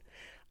 Kreindl.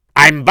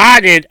 I'm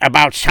bothered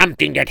about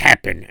something that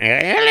happened.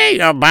 Really?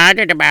 You're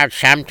bothered about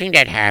something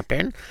that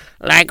happened?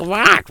 Like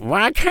what?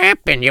 What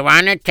happened? You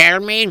want to tell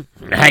me?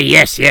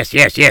 Yes. I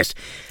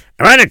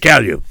want to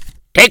tell you.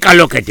 Take a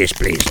look at this,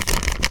 please.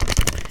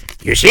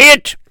 You see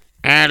it?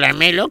 Let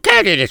me look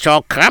at it. It's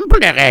all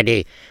crumpled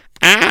already.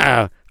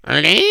 Oh,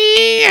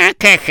 Leah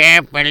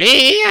Kesef,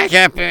 Leah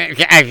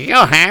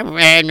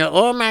Zohav,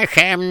 Num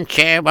Hashem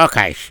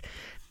Tzibokes.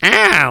 Oh,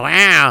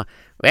 wow.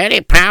 Very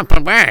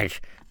powerful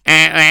words.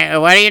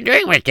 What are you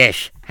doing with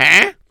this,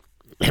 huh?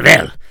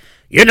 Well,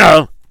 you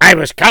know, I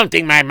was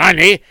counting my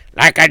money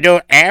like I do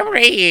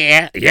every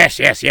year. Yes.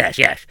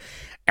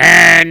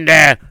 And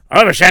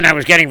all of a sudden I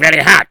was getting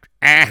very hot.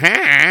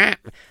 And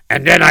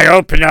then I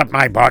opened up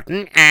my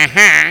button.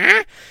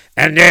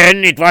 And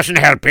then it wasn't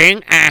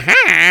helping.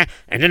 And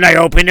then I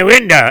opened the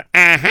window.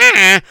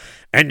 And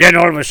then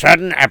all of a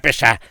sudden, a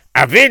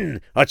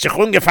wind hat sich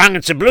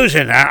angefangen zu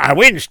blusen. A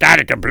wind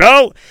started to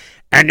blow.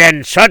 And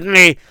then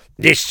suddenly,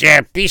 this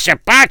piece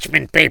of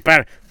parchment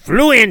paper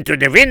flew into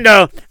the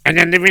window, and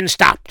then the wind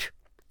stopped.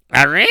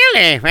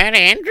 Really?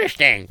 Very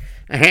interesting.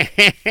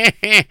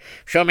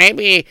 So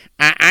maybe,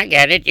 I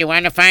get it, you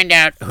want to find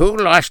out who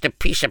lost a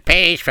piece of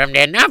page from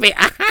their Navi.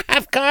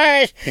 Of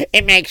course,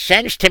 it makes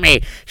sense to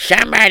me.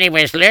 Somebody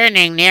was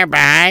learning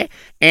nearby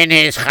in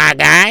his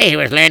Chagai. He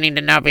was learning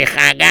the Navi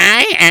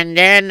Chagai, and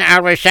then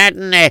all of a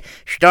sudden a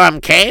storm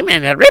came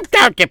and it ripped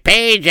out the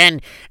page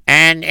and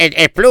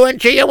it flew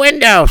into your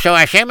window. So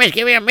Hashem is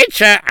giving a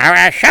mitzvah, or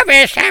a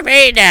Shabbos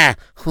Haveda.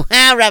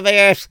 Wow,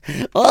 Rabbis,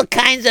 all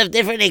kinds of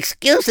different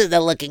excuses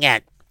they're looking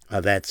at.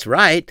 That's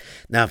right.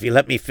 Now, if you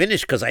let me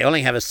finish, because I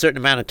only have a certain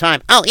amount of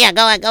time. Oh, yeah,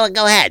 go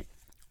ahead.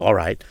 All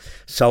right.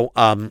 So,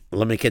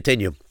 let me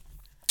continue.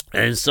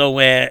 And so,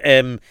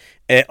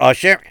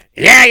 Usher?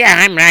 Yeah,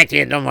 I'm right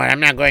here. Don't worry, I'm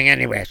not going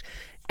anywhere.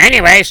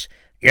 Anyways,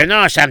 you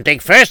know something?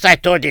 First I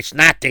thought it's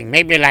nothing,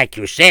 maybe like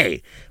you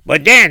say.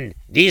 But then,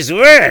 these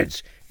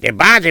words, they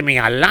bother me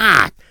a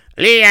lot.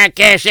 Leah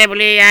Kesef,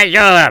 Leah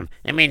Zohav.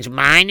 That means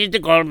mine is the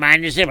gold,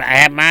 mine is the silver. I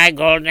have my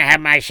gold and I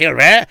have my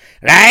silver,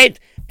 right?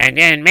 And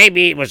then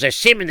maybe it was a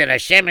simon that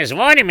Hashem is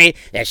warning me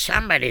that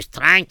somebody's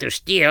trying to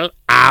steal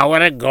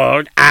our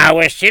gold,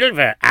 our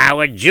silver,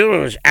 our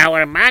jewels,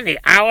 our money,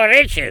 our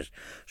riches.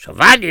 So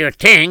what do you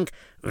think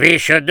we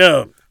should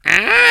do?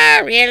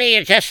 Really?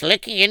 You're just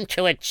looking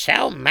into it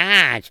so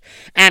much.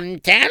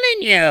 I'm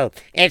telling you,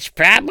 it's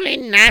probably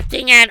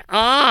nothing at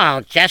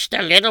all. Just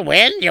a little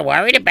wind. You're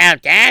worried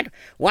about that?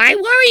 Why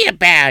worry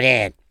about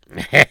it?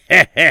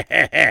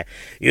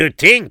 You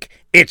think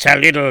it's a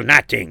little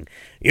nothing.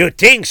 You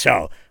think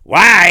so.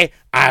 Why?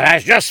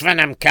 That's just when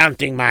I'm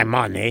counting my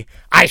money,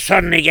 I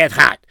suddenly get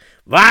hot.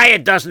 Why?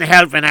 It doesn't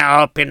help when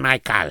I open my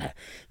collar.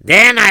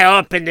 Then I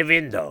open the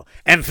window.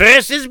 And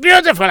first it's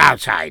beautiful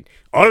outside.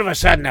 All of a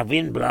sudden a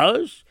wind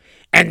blows.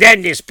 And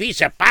then this piece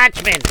of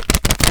parchment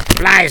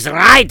flies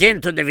right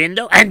into the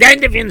window. And then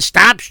the wind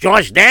stops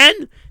just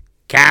then.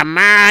 Come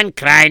on,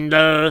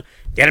 Kreindl.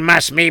 There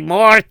must be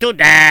more to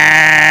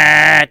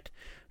that.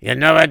 You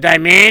know what I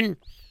mean?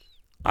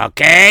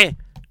 Okay?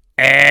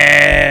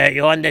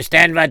 You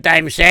understand what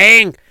I'm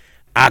saying?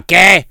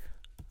 Okay?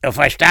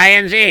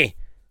 Verstehen Sie?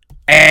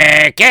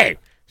 Okay.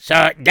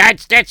 So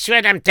that's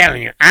what I'm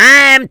telling you.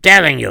 I'm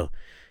telling you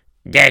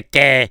that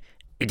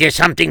there's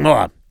something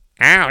more.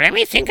 Oh, let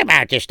me think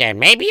about this then.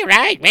 Maybe you're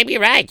right. You're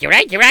right.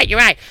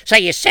 So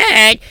you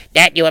said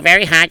that you were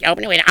very hot.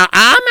 Open the window.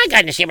 Oh my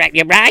goodness, you're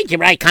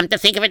right. Come to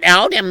think of it,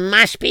 there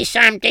must be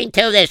something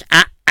to this.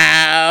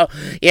 Uh-oh.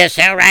 You're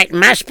so right.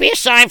 Must be a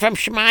sign from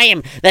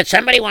Shemayim that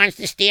somebody wants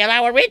to steal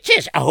our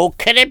riches. Who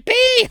could it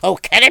be?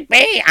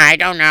 I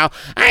don't know.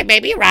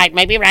 Maybe you're right.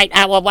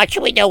 Well, what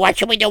should we do?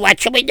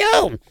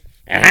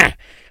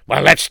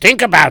 Well, let's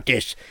think about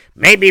this.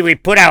 Maybe we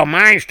put our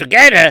minds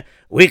together,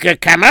 we could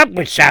come up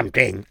with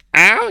something.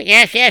 Oh,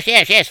 yes.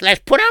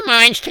 Let's put our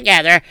minds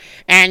together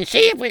and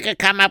see if we could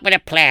come up with a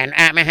plan. Wait,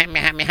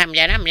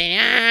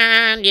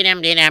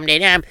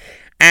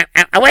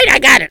 I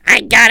got it.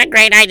 I got a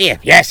great idea.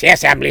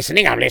 Yes, I'm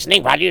listening.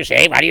 What do you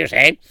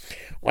say?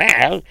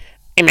 Well,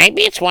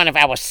 maybe it's one of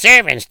our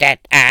servants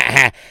that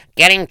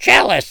getting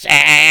jealous,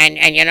 and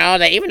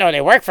that even though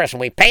they work for us and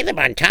we pay them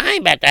on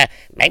time, but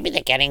maybe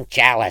they're getting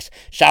jealous.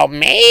 So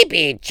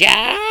maybe,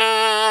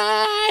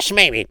 just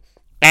maybe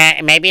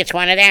it's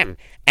one of them.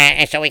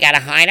 And so we got to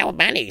hide our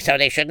money so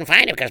they shouldn't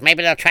find it, because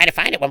maybe they'll try to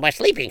find it when we're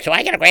sleeping. So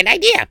I got a great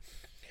idea.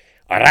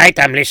 All right,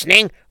 I'm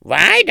listening.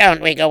 Why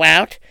don't we go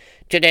out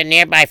to the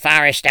nearby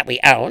forest that we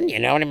own, you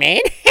know what I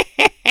mean?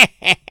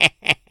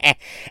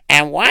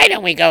 And why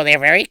don't we go there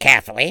very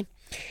carefully,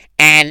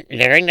 and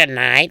during the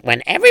night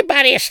when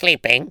everybody is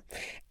sleeping,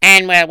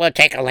 and we'll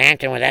take a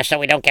lantern with us so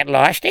we don't get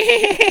lost. And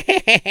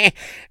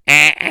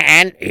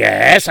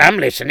yes, I'm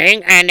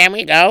listening. And then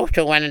we go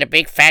to one of the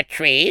big fat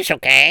trees,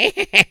 okay?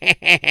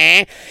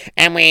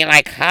 And we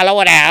hollow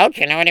it out,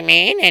 you know what I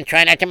mean? And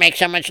try not to make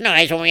so much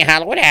noise when we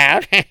hollow it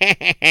out.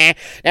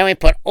 Then we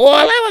put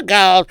all our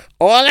gold,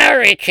 all our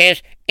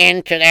riches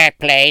into that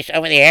place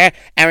over there,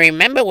 and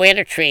remember where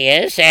the tree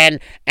is, and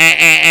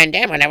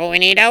then whenever we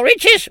need our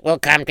riches, we'll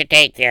come to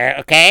take there,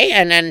 okay?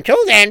 And until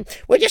then,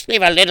 we'll just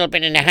leave a little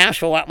bit in the house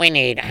for what we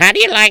need. How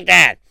do you like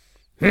that?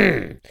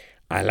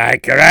 I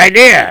like your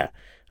idea.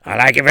 I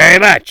like it very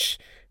much.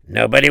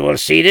 Nobody will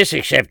see this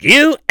except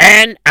you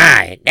and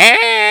I.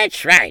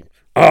 That's right.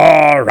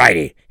 All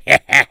righty.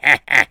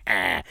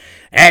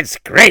 That's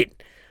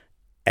great.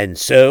 And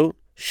so,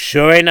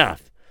 sure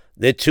enough,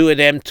 the two of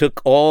them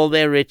took all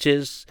their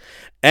riches,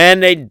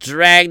 and they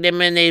dragged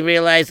them, and they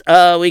realized,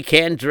 we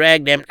can't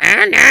drag them.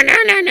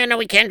 No,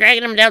 we can't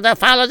drag them. They'll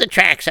follow the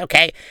tracks,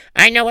 okay?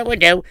 I know what we'll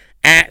do.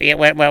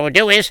 What we'll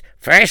do is,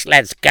 first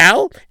let's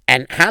go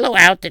and hollow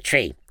out the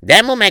tree.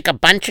 Then we'll make a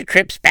bunch of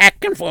trips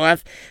back and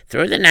forth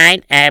through the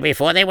night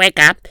before they wake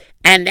up,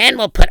 and then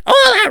we'll put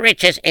all our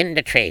riches in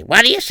the tree.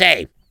 What do you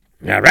say?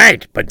 All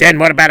right, but then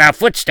what about our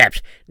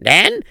footsteps?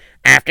 Then,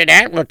 after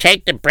that, we'll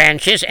take the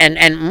branches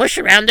and mush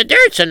around the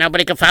dirt so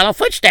nobody can follow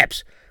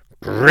footsteps.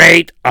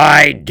 Great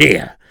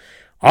idea.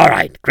 All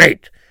right,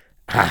 great.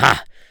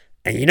 Ha.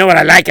 And you know what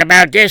I like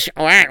about this?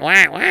 What?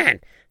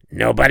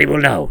 Nobody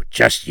will know.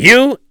 Just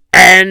you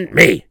and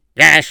me.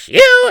 Just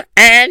you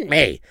and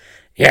me.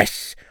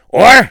 Yes,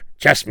 or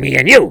just me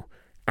and you.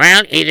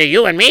 Well, either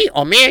you and me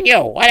or me and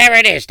you. Whatever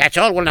it is, that's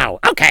all we'll know.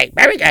 Okay,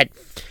 very good.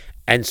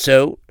 And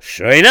so,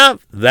 sure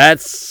enough,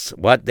 that's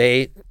what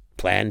they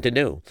planned to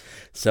do.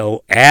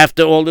 So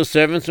after all the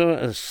servants were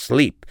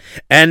asleep,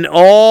 and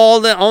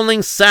the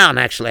only sound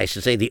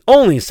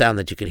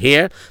that you could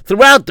hear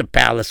throughout the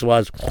palace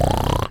was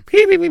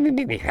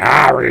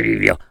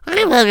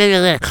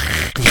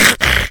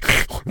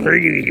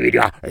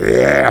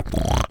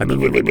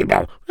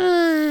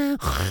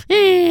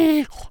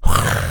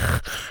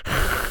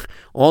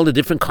all the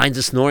different kinds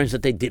of snorings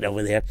that they did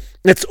over there.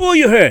 That's all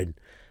you heard.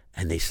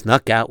 And they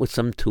snuck out with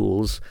some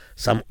tools,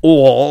 some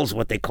awls,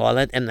 what they call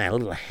it, and a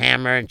little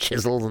hammer and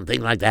chisels and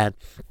things like that.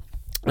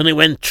 And they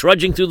went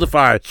trudging through the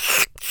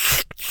forest.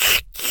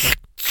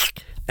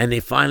 And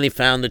they finally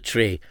found the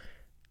tree.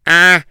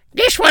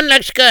 This one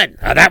looks good.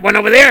 That one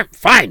over there?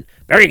 Fine.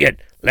 Very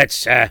good.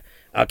 Let's,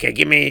 okay,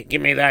 give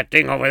me that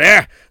thing over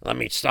there. Let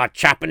me start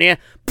chopping here.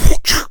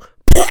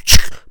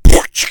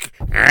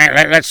 All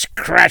right, let's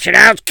crash it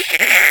out.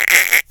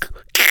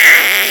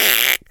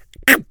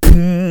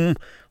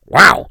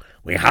 Wow,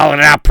 we hollowed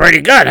it out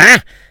pretty good, huh?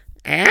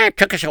 It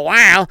took us a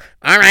while.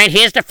 All right,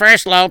 here's the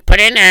first load. Put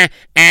in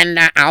and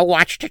I'll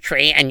watch the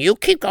tree, and you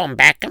keep going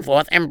back and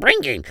forth and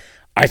bringing.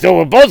 I thought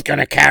we're both going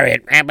to carry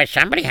it. But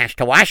somebody has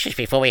to watch this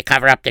before we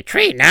cover up the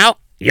tree. Now,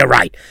 you're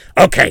right.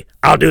 Okay,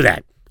 I'll do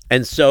that.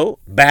 And so,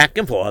 back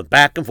and forth,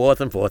 and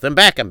forth, and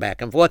back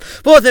and forth,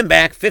 fourth and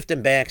back, fifth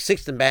and back,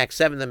 sixth and back,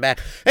 seventh and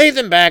back, eighth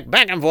and back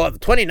and forth,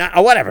 29,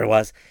 or whatever it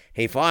was.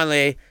 He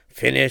finally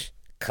finished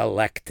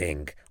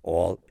collecting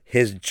all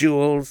his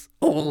jewels,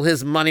 all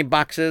his money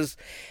boxes,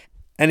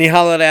 and he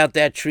hollowed out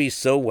that tree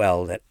so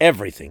well that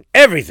everything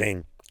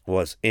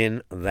was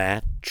in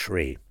that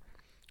tree.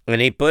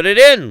 And he put it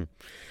in.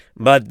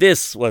 But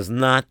this was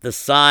not the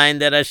sign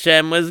that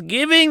Hashem was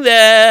giving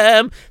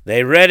them.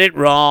 They read it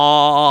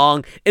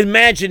wrong.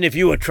 Imagine if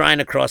you were trying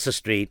to cross the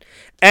street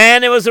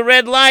and it was a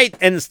red light.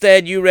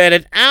 Instead, you read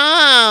it,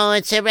 "Oh,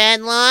 it's a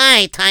red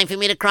light. Time for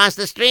me to cross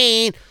the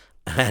street."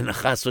 And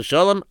chas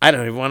v'sholem, I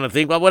don't even want to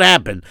think what would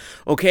happen.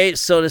 Okay,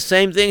 so the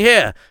same thing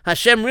here.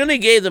 Hashem really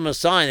gave them a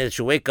sign that they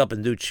should wake up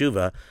and do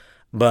tshuva.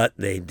 but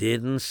they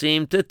didn't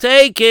seem to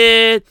take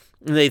it.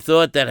 They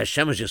thought that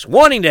Hashem was just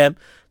warning them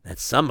that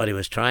somebody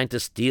was trying to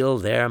steal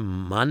their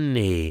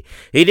money.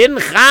 He didn't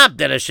chop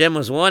that Hashem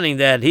was warning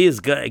that he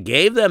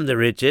gave them the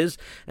riches,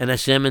 and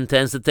Hashem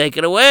intends to take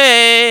it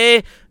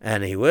away,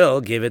 and he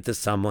will give it to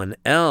someone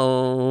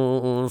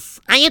else.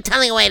 Are you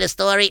telling away the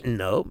story?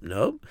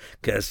 Nope,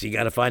 because you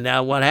got to find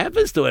out what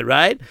happens to it,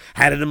 right?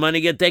 How did the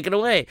money get taken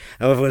away?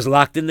 Or if it was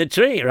locked in the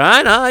tree,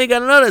 right? Oh, you got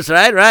to know this,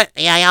 right?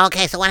 Yeah,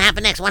 okay, so what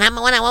happened next? What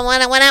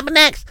happened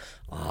next?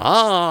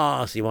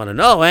 Oh, so you want to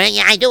know, eh?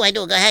 Yeah, I do.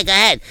 Go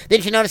ahead.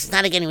 Didn't you notice it's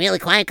not getting really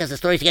quiet because the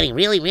story's getting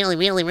really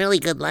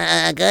good?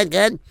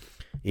 Good.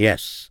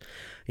 Yes,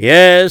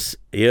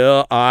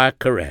 you are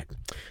correct.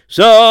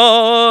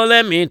 So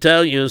let me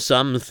tell you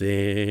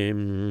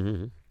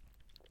something.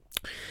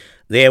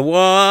 There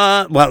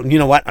was, well, you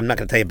know what? I'm not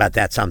going to tell you about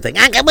that something.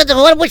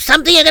 Which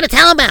something you're going to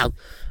tell about?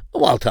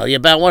 Well, I'll tell you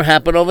about what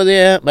happened over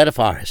there by the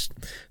forest.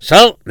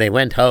 So they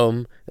went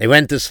home. They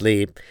went to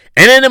sleep.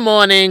 And in the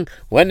morning,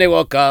 when they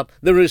woke up,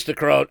 the rooster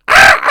crowed.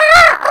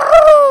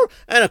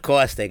 And of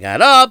course, they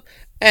got up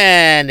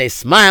and they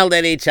smiled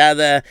at each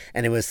other.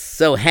 And they were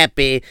so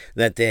happy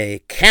that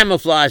they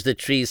camouflaged the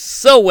tree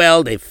so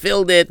well. They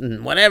filled it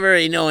and whatever,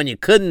 and you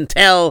couldn't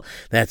tell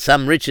that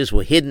some riches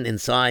were hidden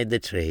inside the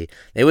tree.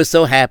 They were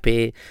so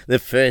happy the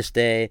first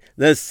day,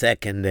 the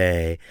second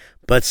day.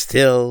 But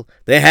still,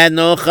 they had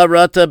no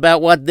charata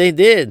about what they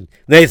did.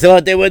 They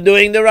thought they were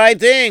doing the right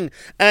thing,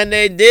 and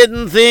they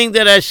didn't think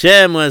that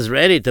Hashem was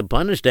ready to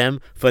punish them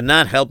for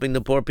not helping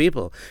the poor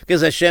people,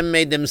 because Hashem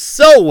made them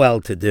so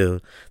well-to-do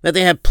that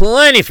they had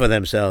plenty for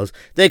themselves.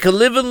 They could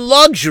live in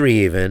luxury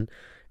even,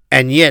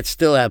 and yet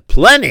still have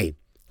plenty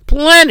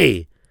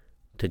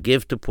to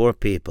give to poor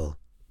people.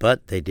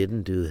 But they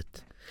didn't do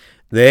it.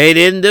 They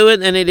didn't do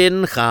it, and they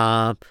didn't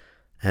chop.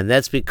 And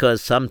that's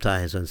because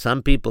sometimes when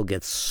some people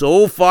get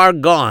so far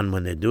gone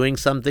when they're doing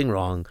something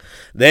wrong,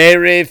 they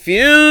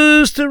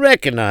refuse to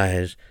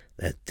recognize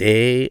that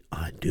they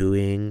are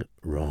doing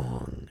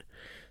wrong.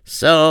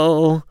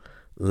 So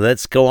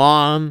let's go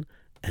on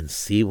and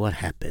see what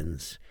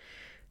happens.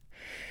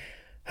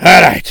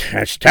 All right,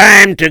 it's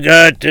time to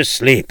go to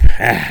sleep.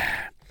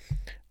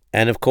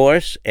 And of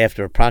course,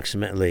 after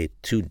approximately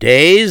 2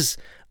 days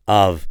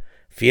of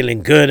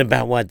feeling good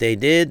about what they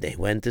did, they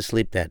went to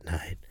sleep that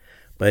night.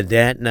 But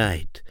that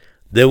night,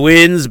 the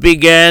winds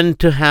began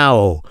to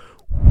howl.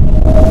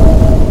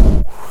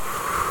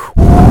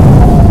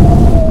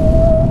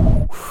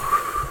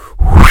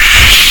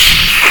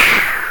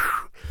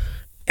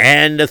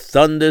 And the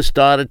thunder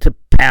started to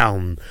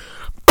pound.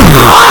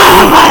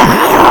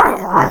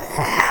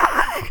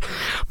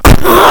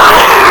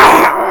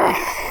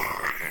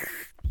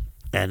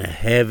 And a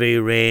heavy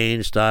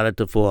rain started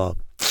to fall.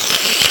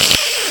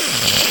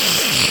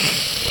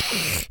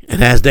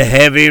 And as the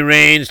heavy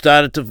rain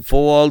started to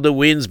fall, the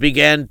winds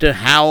began to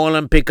howl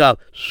and pick up.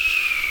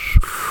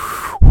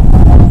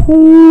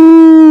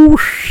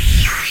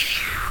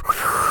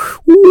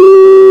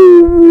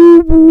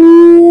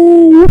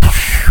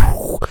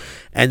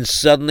 And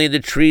suddenly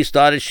the tree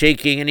started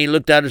shaking, and he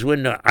looked out his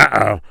window.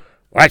 Uh-oh.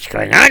 What's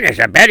going on? There's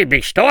a very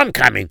big storm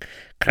coming.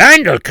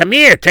 Crandall, come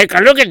here. Take a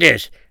look at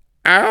this.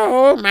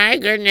 Oh, my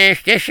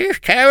goodness. This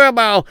is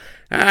terrible.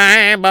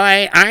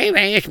 Boy, I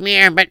raised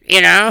me, but,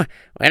 we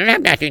don't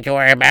have nothing to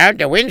worry about.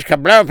 The winds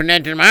could blow from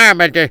then to tomorrow,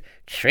 but the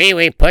tree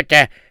we put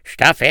the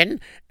stuff in,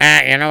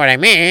 you know what I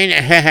mean?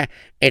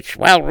 It's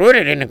well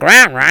rooted in the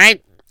ground,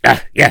 right?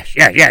 Yes.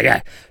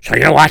 So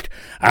you know what?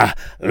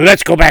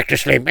 Let's go back to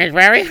sleep. It's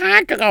very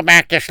hard to go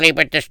back to sleep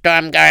with the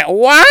storm going.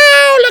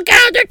 Wow, look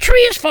how the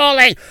tree is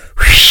falling.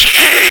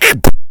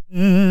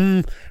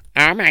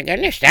 Oh, my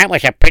goodness, that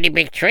was a pretty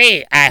big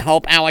tree. I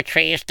hope our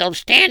tree is still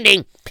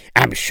standing.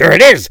 I'm sure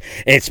it is.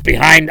 It's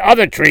behind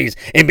other trees,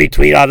 in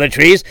between other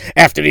trees,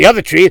 after the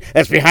other tree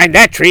that's behind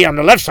that tree on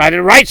the left side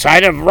and right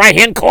side of the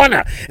right-hand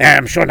corner.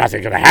 I'm sure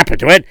nothing's going to happen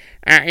to it.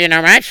 You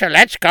know what? So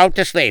let's go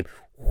to sleep.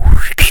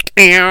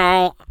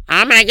 Oh,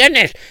 my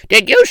goodness.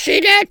 Did you see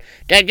that?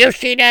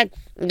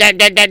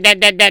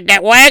 That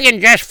wagon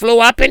just flew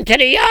up into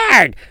the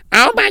yard.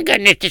 Oh, my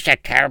goodness, this is a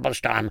terrible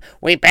storm.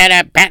 We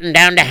better batten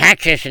down the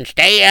hatches and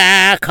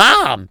stay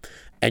calm.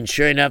 And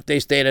sure enough, they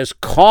stayed as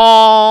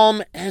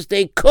calm as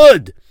they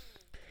could.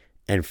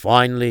 And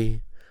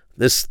finally,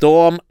 the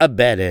storm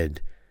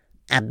abated.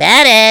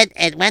 Abated?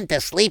 It went to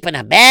sleep in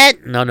a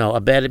bed? No,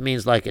 abated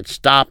means like it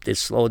stopped, it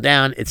slowed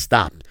down, it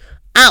stopped.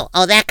 Oh,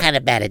 that kind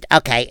of abated.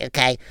 Okay.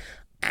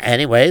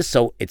 Anyway,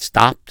 so it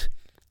stopped.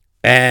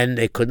 And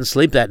they couldn't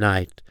sleep that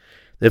night.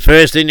 The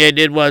first thing they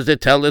did was to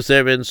tell the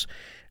servants,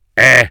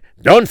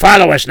 don't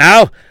follow us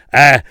now.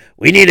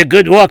 We need a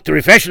good walk to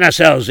refresh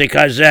ourselves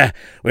because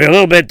we're a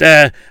little bit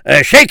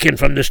shaken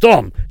from the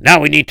storm. Now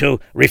we need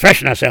to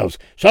refresh ourselves.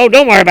 So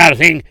don't worry about a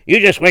thing. You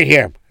just wait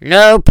here.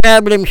 No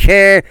problem,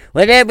 sir.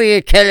 Whatever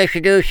you tell us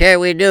to do, sir,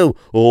 we do.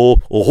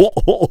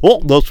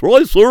 That's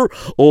right, sir.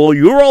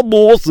 You're our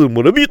boss, and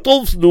whatever you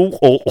tell us to do,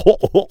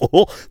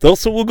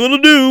 that's what we're going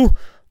to do.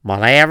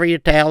 Whatever you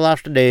tell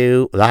us to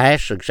do,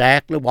 that's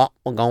exactly what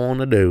we're going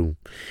to do.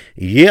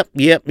 Yep,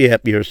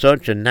 you're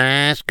such a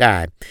nice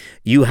guy.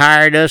 You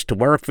hired us to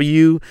work for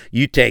you.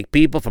 You take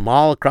people from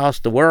all across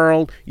the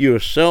world. You're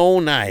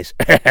so nice.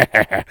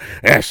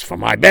 Yes, for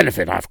my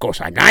benefit, of course.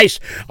 I'm nice.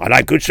 I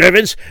like good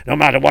servants, no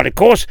matter what it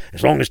costs,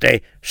 as long as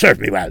they serve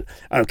me well.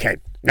 Okay,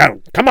 now,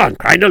 come on,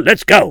 Crindle,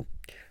 let's go.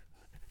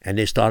 And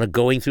they started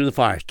going through the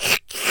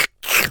forest.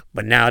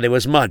 But now there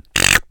was mud.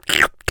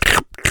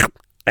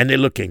 And they're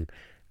looking.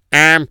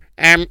 Do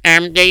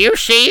you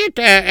see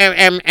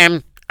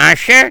it?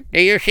 Usher,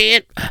 do you see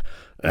it?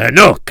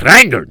 No,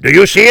 Crindle, do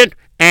you see it?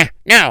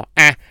 No,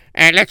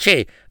 let's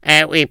see.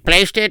 We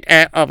placed it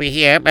over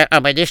here,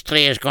 but this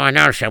tree is gone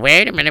also.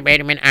 Wait a minute.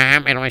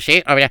 And we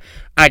see over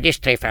there. This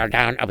tree fell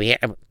down over here.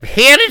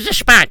 Here is the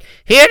spot.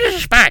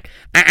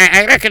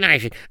 I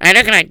recognize it.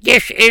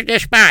 This is the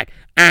spot.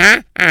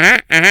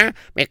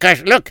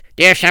 Because look,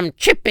 there's some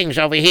chippings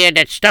over here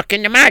that's stuck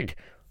in the mud.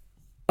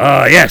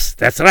 Oh, yes,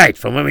 that's right,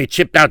 from when we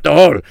chipped out the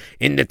hole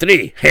in the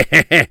tree.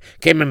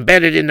 Came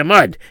embedded in the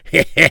mud.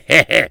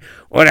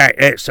 All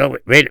right, so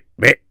wait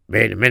a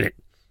minute.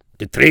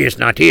 The tree is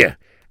not here.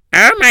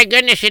 Oh, my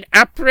goodness, it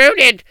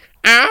uprooted.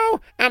 Oh,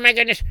 my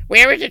goodness,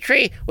 where is the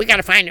tree? We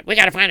gotta find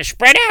it.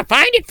 Spread out,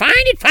 find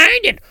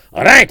it.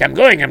 All right, I'm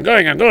going.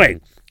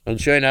 And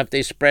sure enough,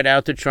 they spread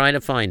out to try to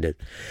find it.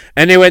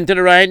 And they went to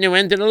the right and they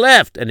went to the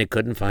left, and they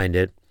couldn't find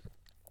it.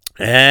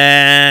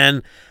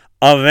 And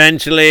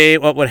eventually,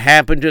 what would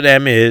happen to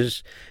them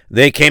is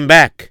they came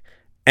back,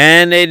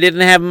 and they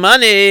didn't have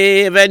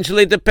money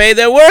eventually to pay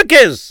their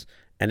workers.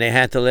 And they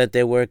had to let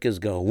their workers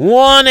go.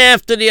 One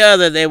after the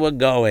other, they were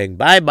going.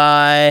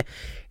 Bye-bye.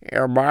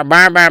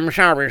 I'm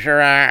sorry,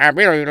 sir. I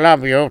really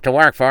love you to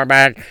work for,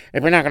 but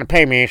if you're not going to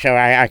pay me, so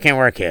I can't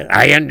work here.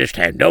 I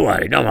understand. Don't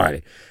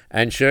worry.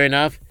 And sure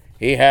enough,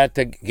 he had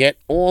to get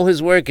all his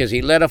workers.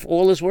 He let off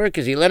all his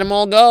workers. He let them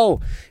all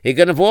go. He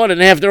couldn't afford it.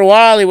 And after a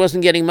while, he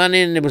wasn't getting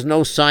money, and there was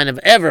no sign of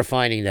ever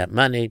finding that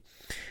money.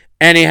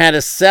 And he had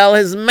to sell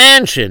his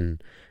mansion.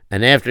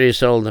 And after he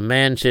sold the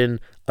mansion,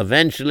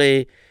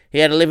 eventually he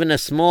had to live in a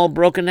small,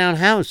 broken-down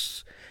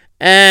house.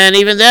 And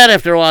even that,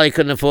 after a while, he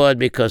couldn't afford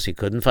because he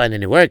couldn't find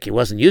any work. He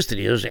wasn't used to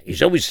it.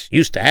 He's always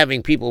used to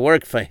having people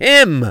work for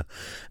him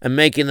and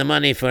making the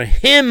money for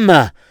him.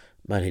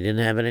 But he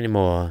didn't have it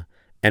anymore.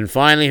 And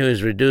finally,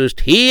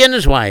 he and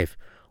his wife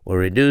were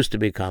reduced to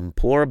become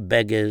poor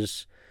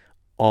beggars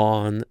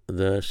on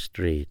the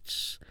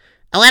streets.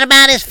 And what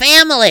about his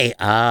family?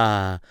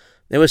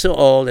 They were so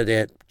old that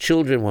their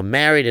children were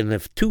married and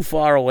lived too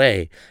far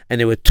away,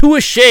 and they were too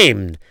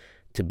ashamed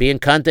to be in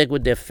contact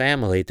with their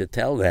family to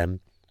tell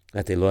them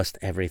that they lost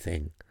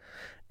everything.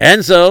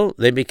 And so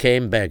they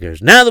became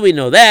beggars. Now that we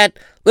know that,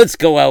 let's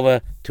go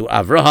over to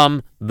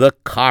Avraham the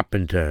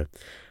carpenter.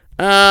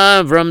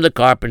 Avram the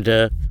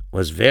carpenter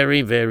was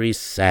very, very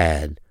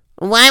sad.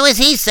 Why was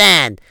he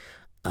sad?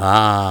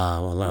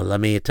 Well,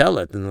 let me tell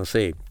it, and we'll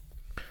see.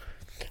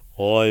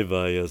 Oy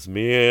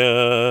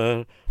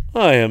vayasmir,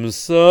 I am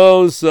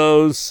so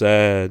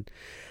sad.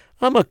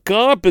 I'm a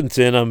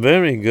carpenter, and I'm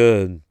very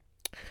good.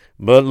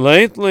 But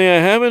lately I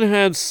haven't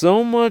had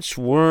so much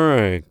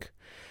work.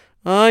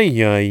 Ay.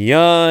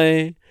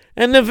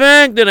 And the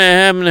fact that I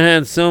haven't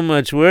had so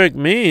much work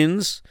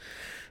means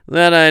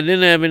that I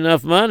didn't have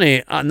enough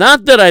money.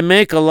 Not that I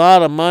make a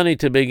lot of money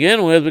to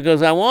begin with,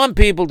 because I want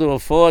people to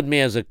afford me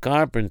as a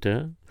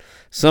carpenter.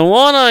 So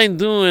what I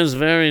do is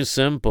very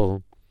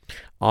simple.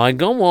 I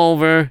go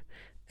over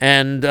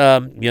and,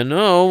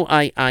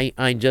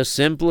 I just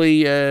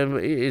simply,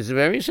 it's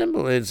very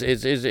simple.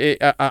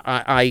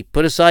 I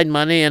put aside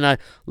money, and I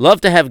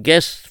love to have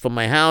guests from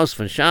my house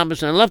for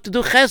Shabbos, and I love to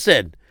do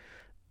chesed.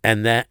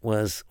 And that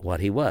was what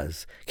he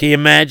was. Can you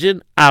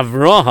imagine?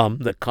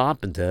 Avraham, the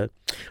carpenter,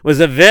 was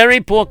a very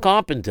poor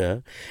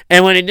carpenter,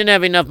 and when he didn't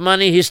have enough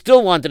money, he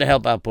still wanted to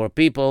help out poor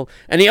people,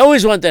 and he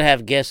always wanted to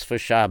have guests for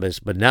Shabbos.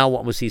 But now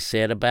what was he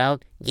sad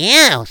about?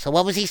 Yeah, so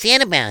what was he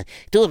sad about?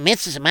 Doing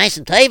mitzvahs and mice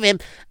and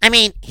tovim. I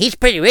mean, he's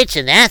pretty rich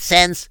in that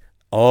sense.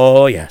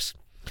 Oh, yes.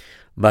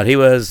 But he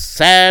was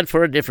sad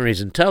for a different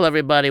reason. Tell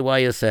everybody why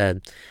you're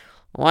sad.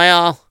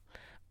 Well,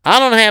 I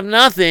don't have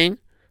nothing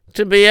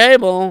to be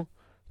able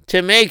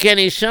to make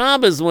any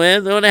Shabbos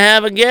with or to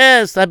have a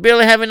guest. I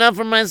barely have enough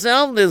for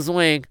myself this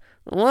week.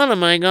 What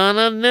am I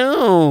gonna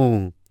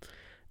do?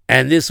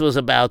 And this was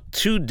about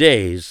 2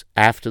 days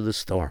after the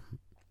storm.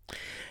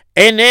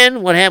 And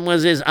then what happened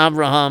was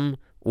Avraham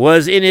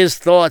was in his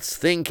thoughts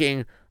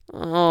thinking,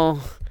 I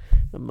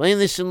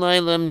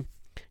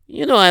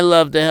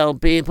love to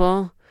help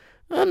people.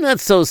 I'm not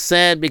so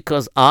sad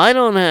because I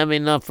don't have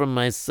enough for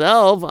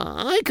myself.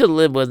 I could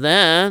live with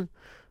that.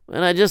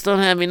 And I just don't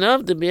have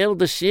enough to be able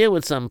to share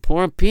with some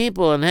poor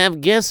people and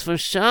have guests for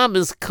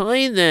Shabbos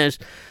Kodesh.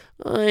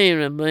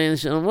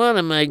 What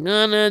am I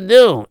gonna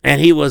do?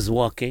 And he was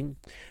walking.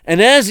 And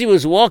as he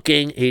was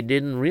walking, he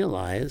didn't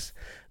realize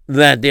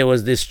that there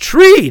was this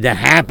tree that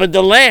happened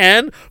to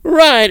land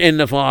right in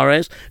the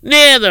forest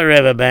near the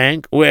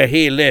riverbank where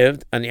he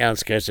lived on the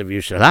outskirts of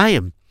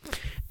Yerushalayim.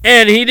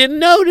 And he didn't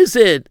notice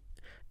it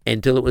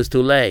until it was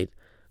too late.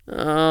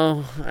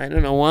 Oh, I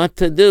don't know what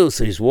to do.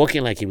 So he's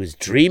walking like he was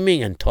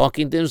dreaming and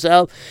talking to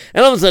himself.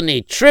 And all of a sudden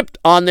he tripped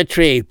on the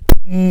tree.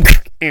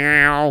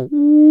 Ow,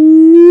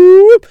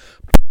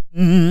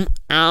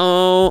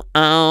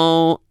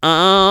 ow,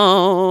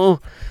 ow.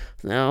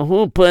 Now,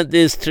 who put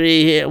this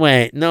tree here?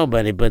 Wait,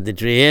 nobody put the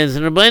tree here.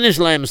 The Rebbeinu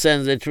Shalom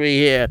sends the tree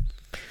here.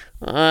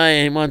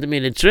 He wanted me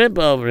to trip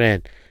over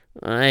it.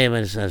 It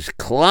was a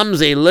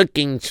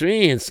clumsy-looking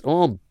tree. It's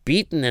all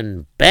beaten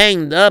and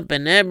banged up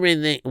and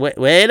everything.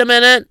 Wait a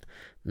minute.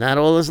 Not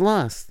all is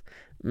lost.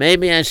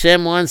 Maybe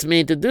Hashem wants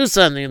me to do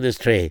something with this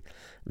tree.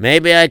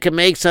 Maybe I can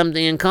make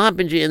something in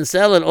carpentry and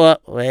sell it. Or,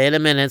 wait a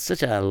minute, it's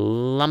such a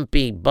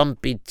lumpy,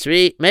 bumpy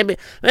tree. Maybe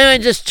I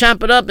just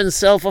chop it up and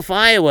sell for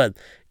firewood.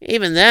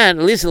 Even that,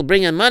 at least it'll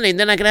bring in money, and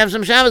then I can have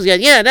some Shabbos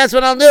again. Yeah, that's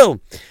what I'll do.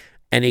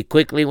 And he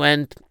quickly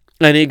went,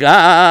 and he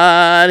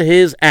got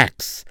his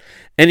axe,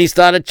 and he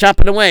started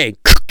chopping away.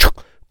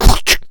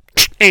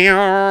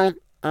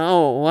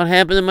 Oh, what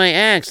happened to my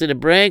axe? Did it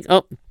break?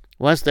 Oh,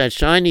 what's that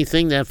shiny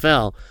thing that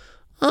fell?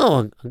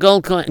 Oh, a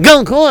gold coin.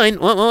 Gold coin?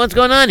 What's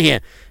going on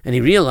here? And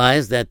he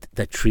realized that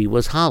the tree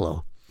was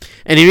hollow.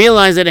 And he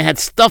realized that it had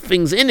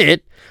stuffings in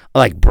it,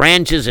 like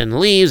branches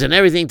and leaves and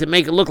everything to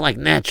make it look like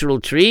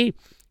natural tree.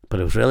 But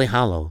it was really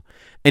hollow.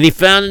 And he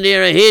found in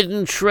there a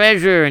hidden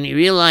treasure, and he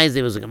realized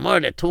there was a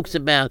Gemara that talks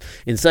about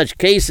in such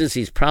cases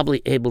he's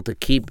probably able to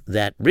keep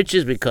that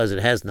riches because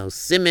it has no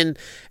siman,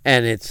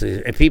 and it's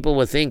if people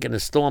would think in a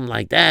storm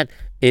like that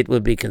it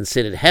would be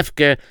considered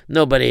hefker.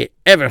 Nobody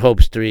ever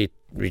hopes to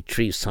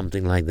retrieve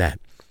something like that.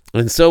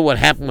 And so what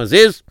happened was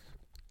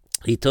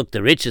he took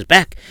the riches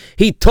back.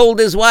 He told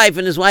his wife,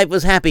 and his wife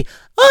was happy.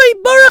 Oy,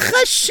 Baruch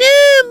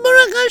Hashem,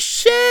 Baruch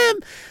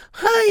Hashem.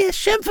 Hi,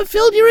 Hashem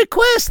fulfilled your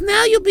request.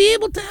 Now you'll be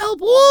able to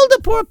help all the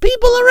poor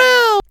people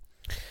around.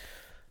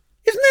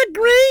 Isn't that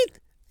great?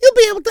 You'll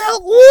be able to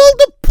help all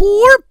the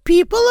poor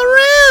people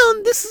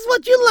around. This is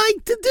what you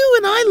like to do,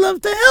 and I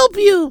love to help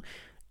you.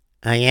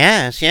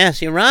 Yes,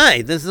 you're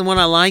right. This is what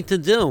I like to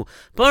do.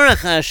 Baruch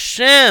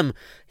Hashem.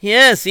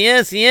 Yes.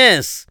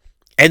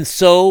 And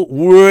so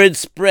word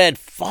spread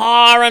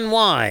far and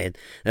wide.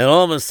 And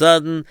all of a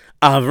sudden,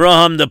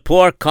 Avraham, the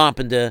poor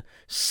carpenter,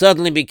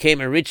 suddenly became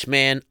a rich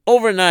man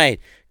overnight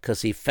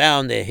because he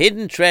found a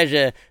hidden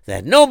treasure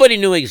that nobody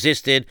knew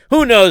existed.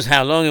 Who knows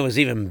how long it was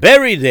even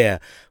buried there?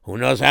 Who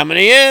knows how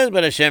many years?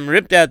 But Hashem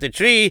ripped out the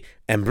tree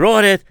and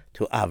brought it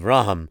to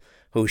Avraham,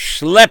 who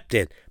schlepped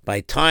it by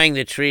tying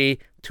the tree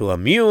to a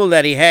mule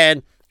that he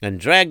had and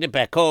dragged it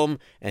back home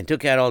and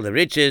took out all the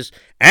riches.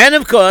 And,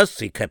 of course,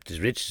 he kept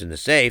his riches in the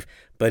safe,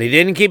 but he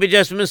didn't keep it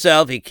just for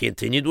himself. He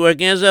continued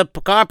working as a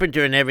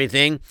carpenter and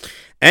everything,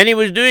 and he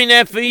was doing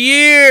that for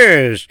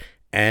years.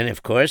 And,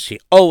 of course, he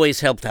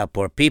always helped out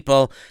poor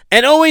people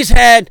and always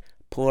had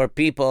poor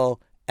people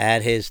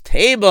at his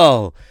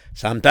table,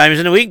 sometimes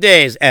in the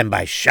weekdays. And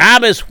by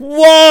Shabbos,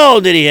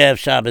 whoa, did he have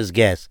Shabbos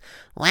guests.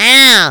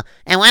 Wow,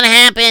 and what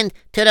happened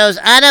to those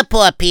other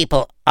poor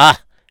people?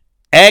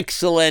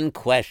 Excellent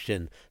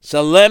question.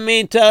 So let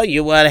me tell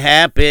you what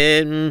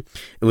happened.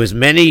 It was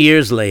many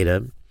years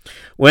later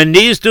when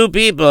these two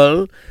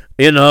people,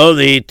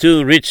 the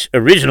two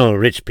original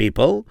rich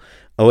people,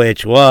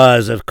 which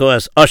was, of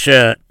course,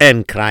 Usher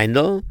and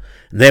Kreindl,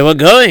 they were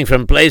going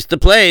from place to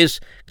place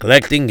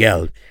collecting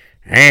geld.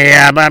 Hey,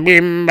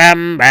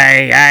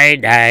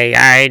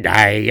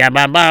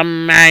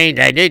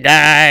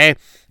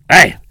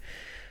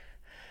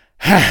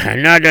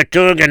 another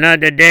tug,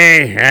 another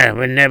day.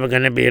 We're never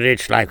going to be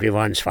rich like we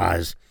once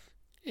was.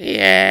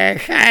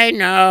 Yes, I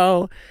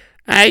know.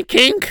 I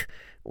think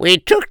we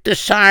took the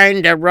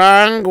sign the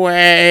wrong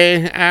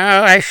way. Oh,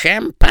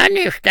 Hashem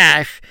punished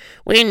us.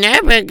 We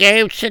never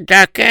gave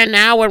tzedakah,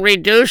 now we're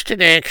reduced to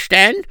the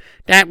extent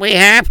that we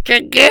have to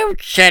give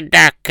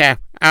tzedakah.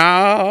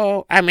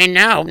 No,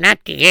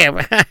 not to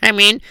give.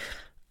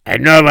 I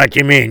know what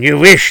you mean. You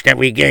wish that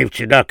we gave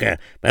tzedakah,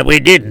 but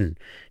we didn't.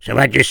 So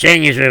what you're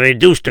saying is we're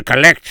reduced to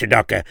collect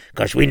tzedakah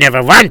because we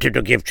never wanted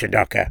to give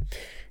tzedakah.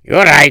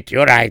 You're right.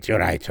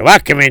 So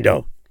what can we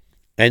do?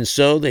 And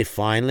so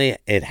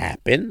it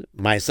happened,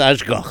 Ma'aseh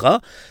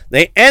Hashgacha,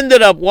 they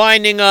ended up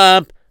winding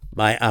up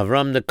by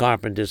Avram the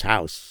carpenter's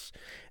house.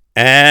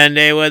 And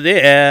they were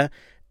there,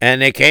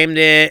 and they came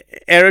to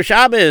Erev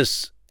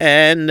Shabbos.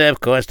 And,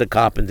 of course, the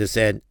carpenter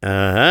said,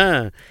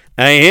 I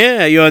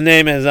hear your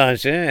name is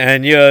Asher,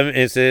 and you're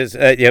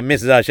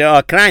Mrs.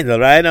 Asher, Kreindl,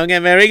 right? Okay,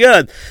 very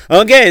good.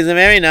 Okay, it's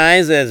very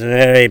nice. It's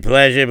very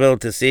pleasurable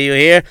to see you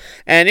here.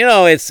 And,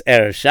 it's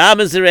Erev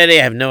Shabbos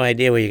already. I have no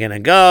idea where you're going to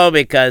go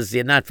because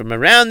you're not from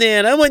around here.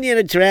 I don't want you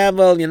to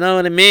travel, you know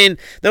what I mean?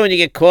 Don't want you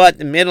to get caught in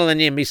the middle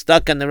and you'll be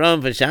stuck on the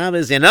road for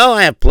Shabbos.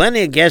 I have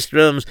plenty of guest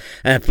rooms.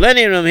 I have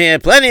plenty of room here,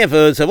 plenty of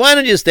food. So why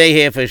don't you stay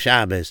here for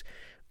Shabbos?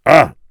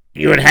 Oh.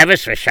 You would have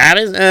us for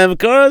Shabbos? Of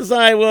course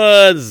I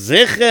would.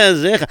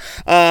 Zicha.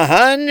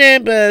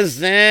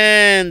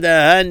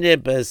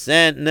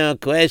 100%, no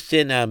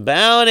question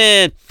about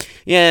it.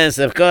 Yes,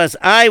 of course,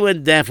 I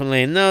would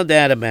definitely, no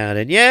doubt about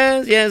it.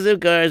 Yes, of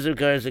course.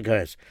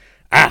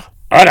 All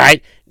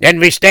right,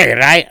 then we stay,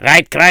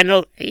 right,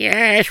 Kreindl?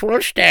 Yes,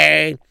 we'll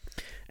stay.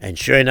 And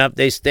sure enough,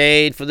 they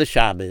stayed for the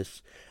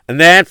Shabbos. And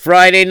that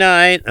Friday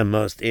night, a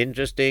most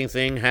interesting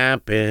thing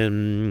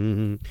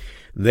happened.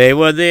 They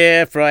were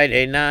there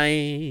Friday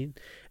night,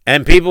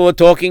 and people were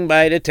talking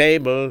by the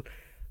table.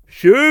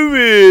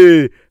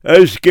 Shuvi,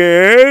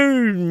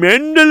 Asker,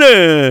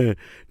 Mendele,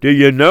 do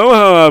you know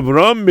how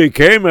Avram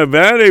became a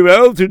very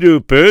well-to-do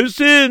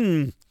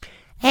person?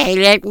 Hey,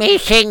 let me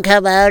think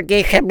about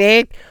this a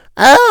bit.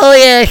 Oh,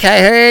 yes, I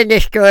heard the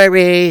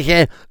stories.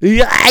 I'm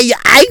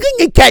going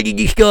to tell you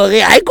the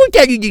story. I'm going to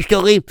tell you the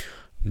story.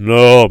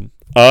 No,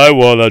 I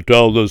want to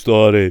tell the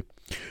story.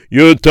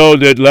 You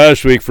told it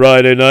last week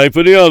Friday night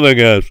for the other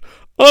guests.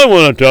 I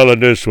want to tell it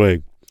this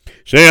week.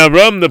 See,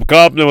 Avram the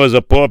carpenter was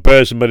a poor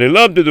person, but he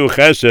loved to do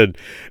chesed.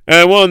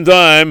 And one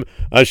time,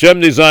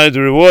 Hashem decided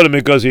to reward him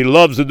because he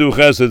loves to do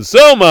chesed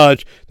so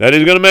much that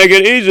he's going to make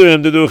it easier for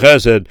him to do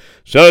chesed.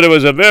 So there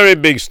was a very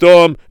big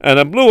storm, and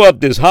it blew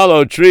up this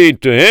hollow tree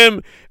to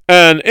him.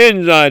 And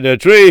inside the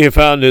tree, he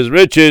found his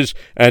riches,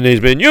 and he's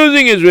been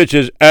using his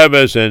riches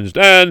ever since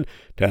then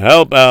to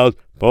help out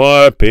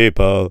poor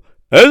people.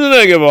 Isn't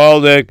it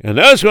gewaldig? And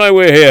that's why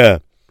we're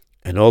here.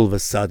 And all of a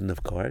sudden,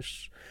 of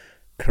course,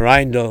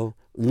 Kreindl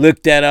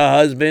looked at her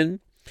husband,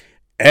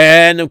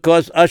 and of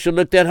course Usher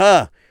looked at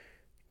her.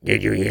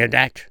 Did you hear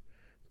that?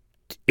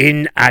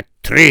 In a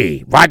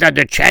tree. What are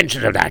the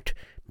chances of that?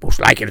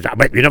 Most likely it's not.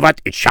 But you know what?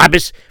 It's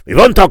Shabbos. We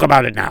won't talk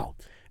about it now.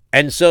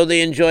 And so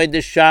they enjoyed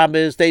the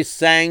Shabbos. They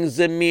sang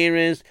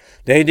Zemiris.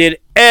 They did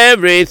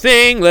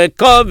everything.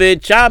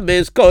 Lekovit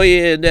Shabbos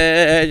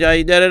koyedesh.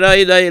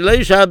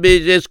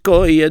 Shabbos is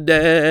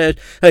koyedesh.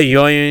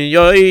 Yoy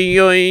yoy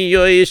yoy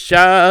yoy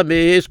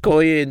Shabbos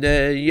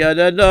koyedesh.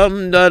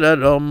 Yadadum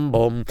dadadum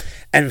bum.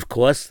 And of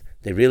course,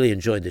 they really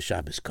enjoyed the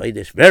Shabbos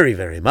koyedesh very,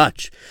 very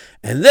much.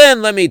 And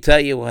then let me tell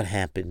you what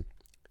happened.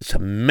 It's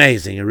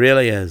amazing. It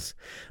really is.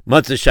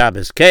 Motzei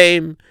Shabbos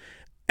came.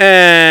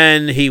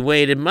 And he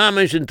waited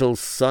mamish until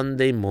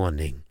Sunday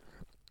morning.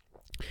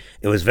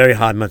 It was very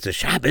hard Motzei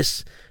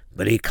Shabbos,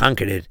 but he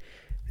conquered it.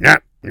 No.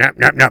 Let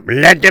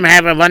them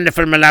have a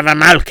wonderful Malava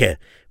Malke.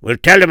 We'll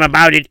tell them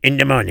about it in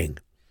the morning.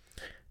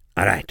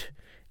 All right.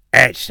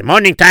 It's the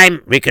morning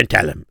time, we can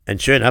tell him.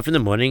 And sure enough, in the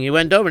morning, he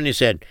went over and he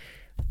said,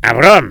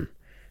 Avram,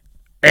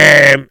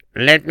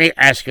 let me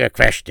ask you a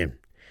question.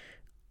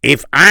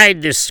 If I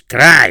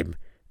describe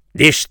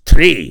this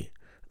tree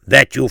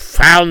that you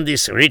found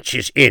these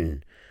riches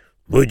in,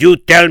 would you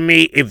tell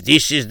me if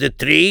this is the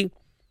tree?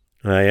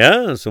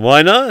 Yes,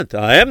 why not?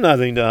 I have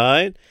nothing to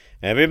hide.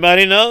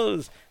 Everybody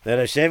knows that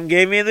Hashem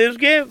gave me this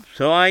gift,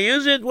 so I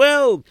use it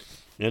well.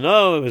 You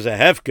know, it was a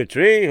hefker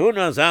tree. Who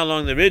knows how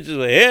long the riches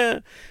were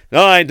here?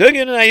 So I took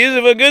it and I use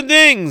it for good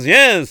things,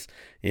 yes.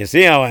 You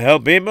see how I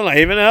help people? I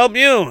even help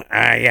you.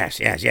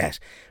 Yes.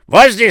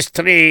 Was this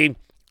tree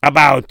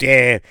about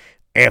a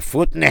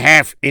foot and a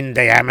half in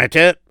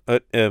diameter?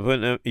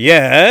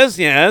 Yes,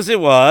 it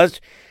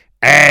was.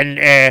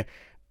 And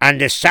on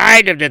the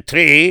side of the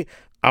tree,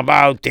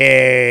 about,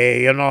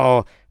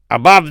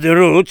 above the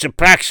roots,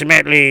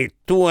 approximately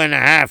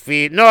 2.5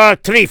 feet,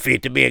 3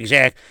 feet to be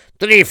exact,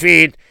 3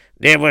 feet,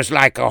 there was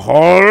like a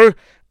hole,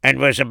 and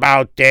was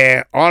about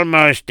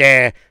almost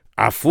a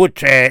foot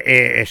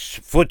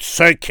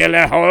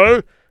circular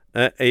hole.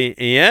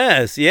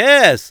 Yes.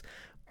 Yes,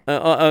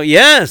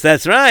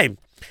 that's right.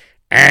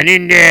 And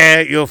in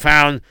there you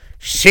found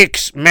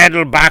 6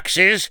 metal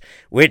boxes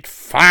with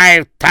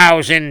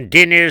 5,000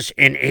 dinners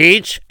in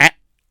each.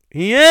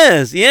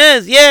 Yes.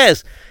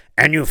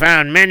 And you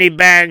found many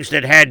bags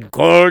that had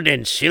gold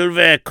and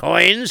silver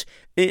coins.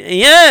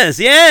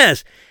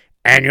 Yes.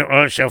 And you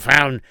also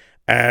found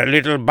a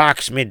little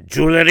box with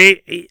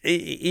jewelry.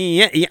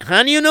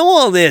 How do you know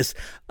all this?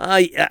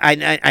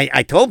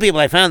 I told people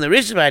I found the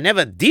riches, but I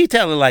never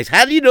detailed.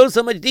 How do you know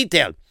so much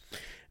detail?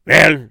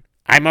 Well,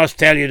 I must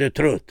tell you the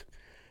truth.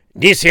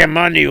 This here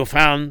money you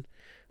found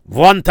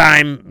one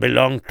time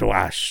belonged to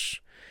us.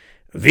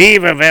 We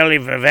were very,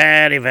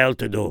 very well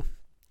to do.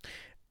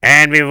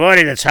 And we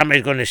worried that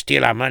somebody's going to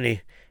steal our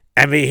money.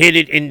 And we hid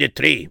it in the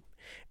tree.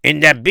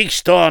 In that big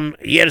storm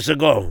years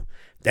ago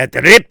that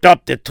ripped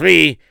up the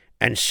tree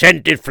and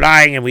sent it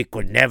flying, and we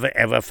could never,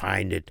 ever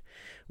find it.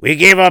 We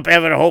gave up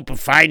ever hope of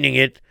finding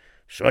it.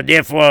 So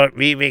therefore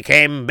we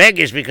became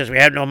beggars because we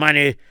had no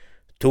money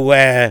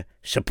to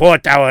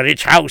support our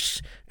rich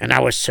house and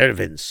our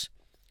servants.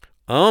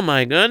 Oh,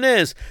 my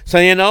goodness. So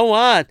you know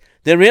what?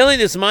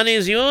 This money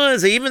is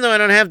yours, even though I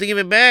don't have to give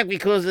it back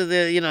because of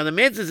the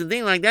mitzvahs and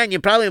things like that. And you're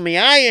probably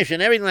miyayish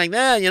and everything like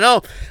that,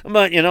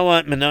 But you know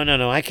what?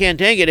 No, I can't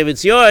take it. If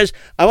it's yours,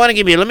 I want to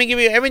give you. Let me give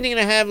you everything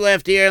I have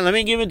left here. Let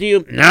me give it to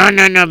you.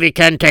 No, we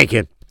can't take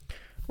it.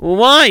 Well,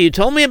 why? You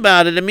told me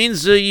about it. It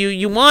means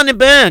you want it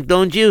back,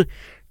 don't you?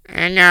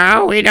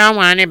 No, we don't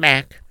want it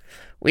back.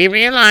 We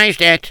realize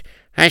that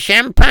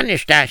Hashem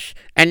punished us.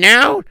 And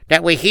now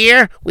that we're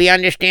here, we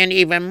understand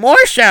even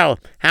more so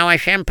how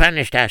Hashem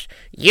punished us.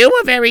 You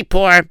were very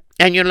poor,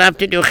 and you love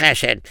to do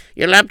chesed.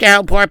 You love to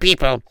help poor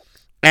people.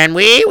 And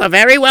we were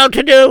very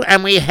well-to-do,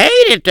 and we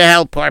hated to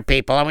help poor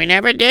people, and we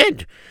never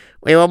did.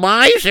 We were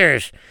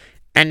misers.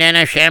 and then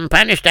Hashem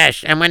punished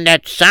us. And when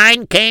that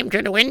sign came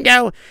to the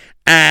window,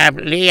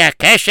 Leah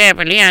Kesef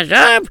and Leah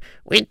Zav,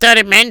 we thought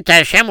it meant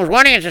Hashem was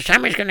warning us that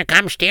somebody's going to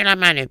come steal our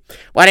money.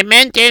 What it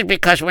meant is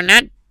because we're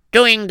not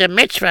doing the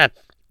mitzvah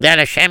that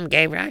Hashem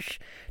gave us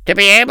to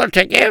be able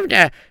to give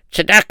the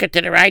tzedakah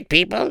to the right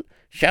people.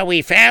 So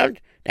we found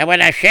that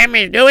what Hashem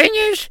is doing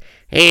is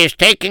He is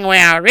taking away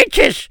our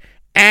riches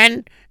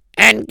and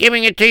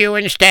giving it to you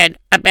instead,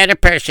 a better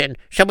person.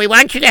 So we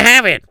want you to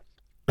have it.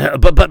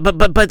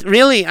 But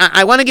really,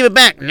 I want to give it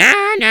back.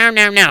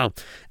 No.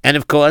 And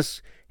of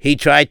course, he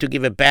tried to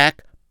give it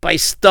back by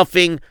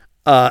stuffing,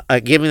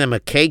 giving them a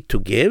cake to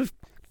give.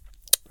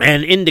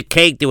 And in the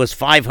cake, there was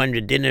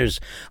 500 dinars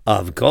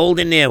of gold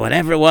in there,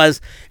 whatever it was.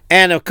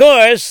 And of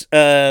course,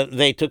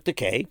 they took the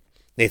cake.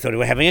 They thought they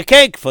were having a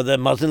cake for the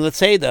Muslim, let's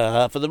say,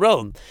 for the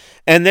road.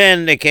 And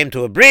then they came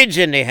to a bridge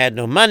and they had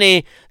no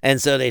money.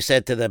 And so they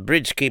said to the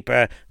bridge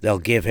keeper, they'll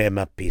give him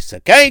a piece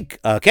of cake.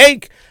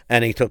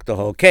 And he took the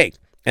whole cake.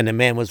 And the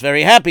man was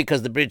very happy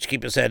because the bridge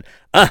keeper said,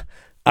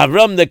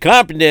 Avram the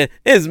carpenter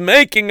is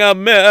making a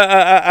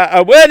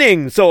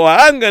wedding. So what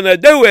I'm going to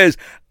do is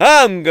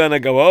I'm going to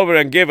go over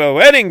and give a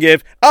wedding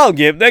gift. I'll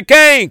give the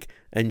cake.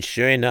 And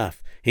sure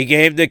enough, he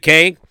gave the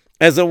cake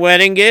as a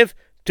wedding gift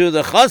to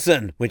the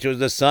Chassan, which was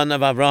the son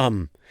of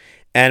Avram.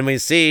 And we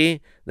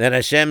see that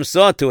Hashem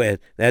saw to it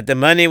that the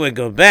money would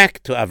go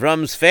back to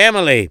Avram's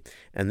family.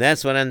 And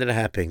that's what ended up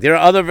happening. There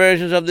are other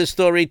versions of this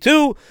story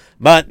too,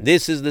 but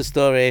this is the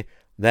story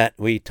that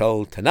we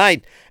told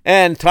tonight.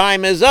 And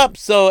time is up,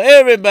 so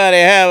everybody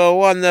have a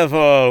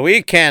wonderful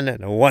weekend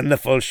and a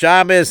wonderful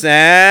Shabbos,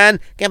 and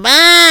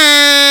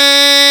Goodbye.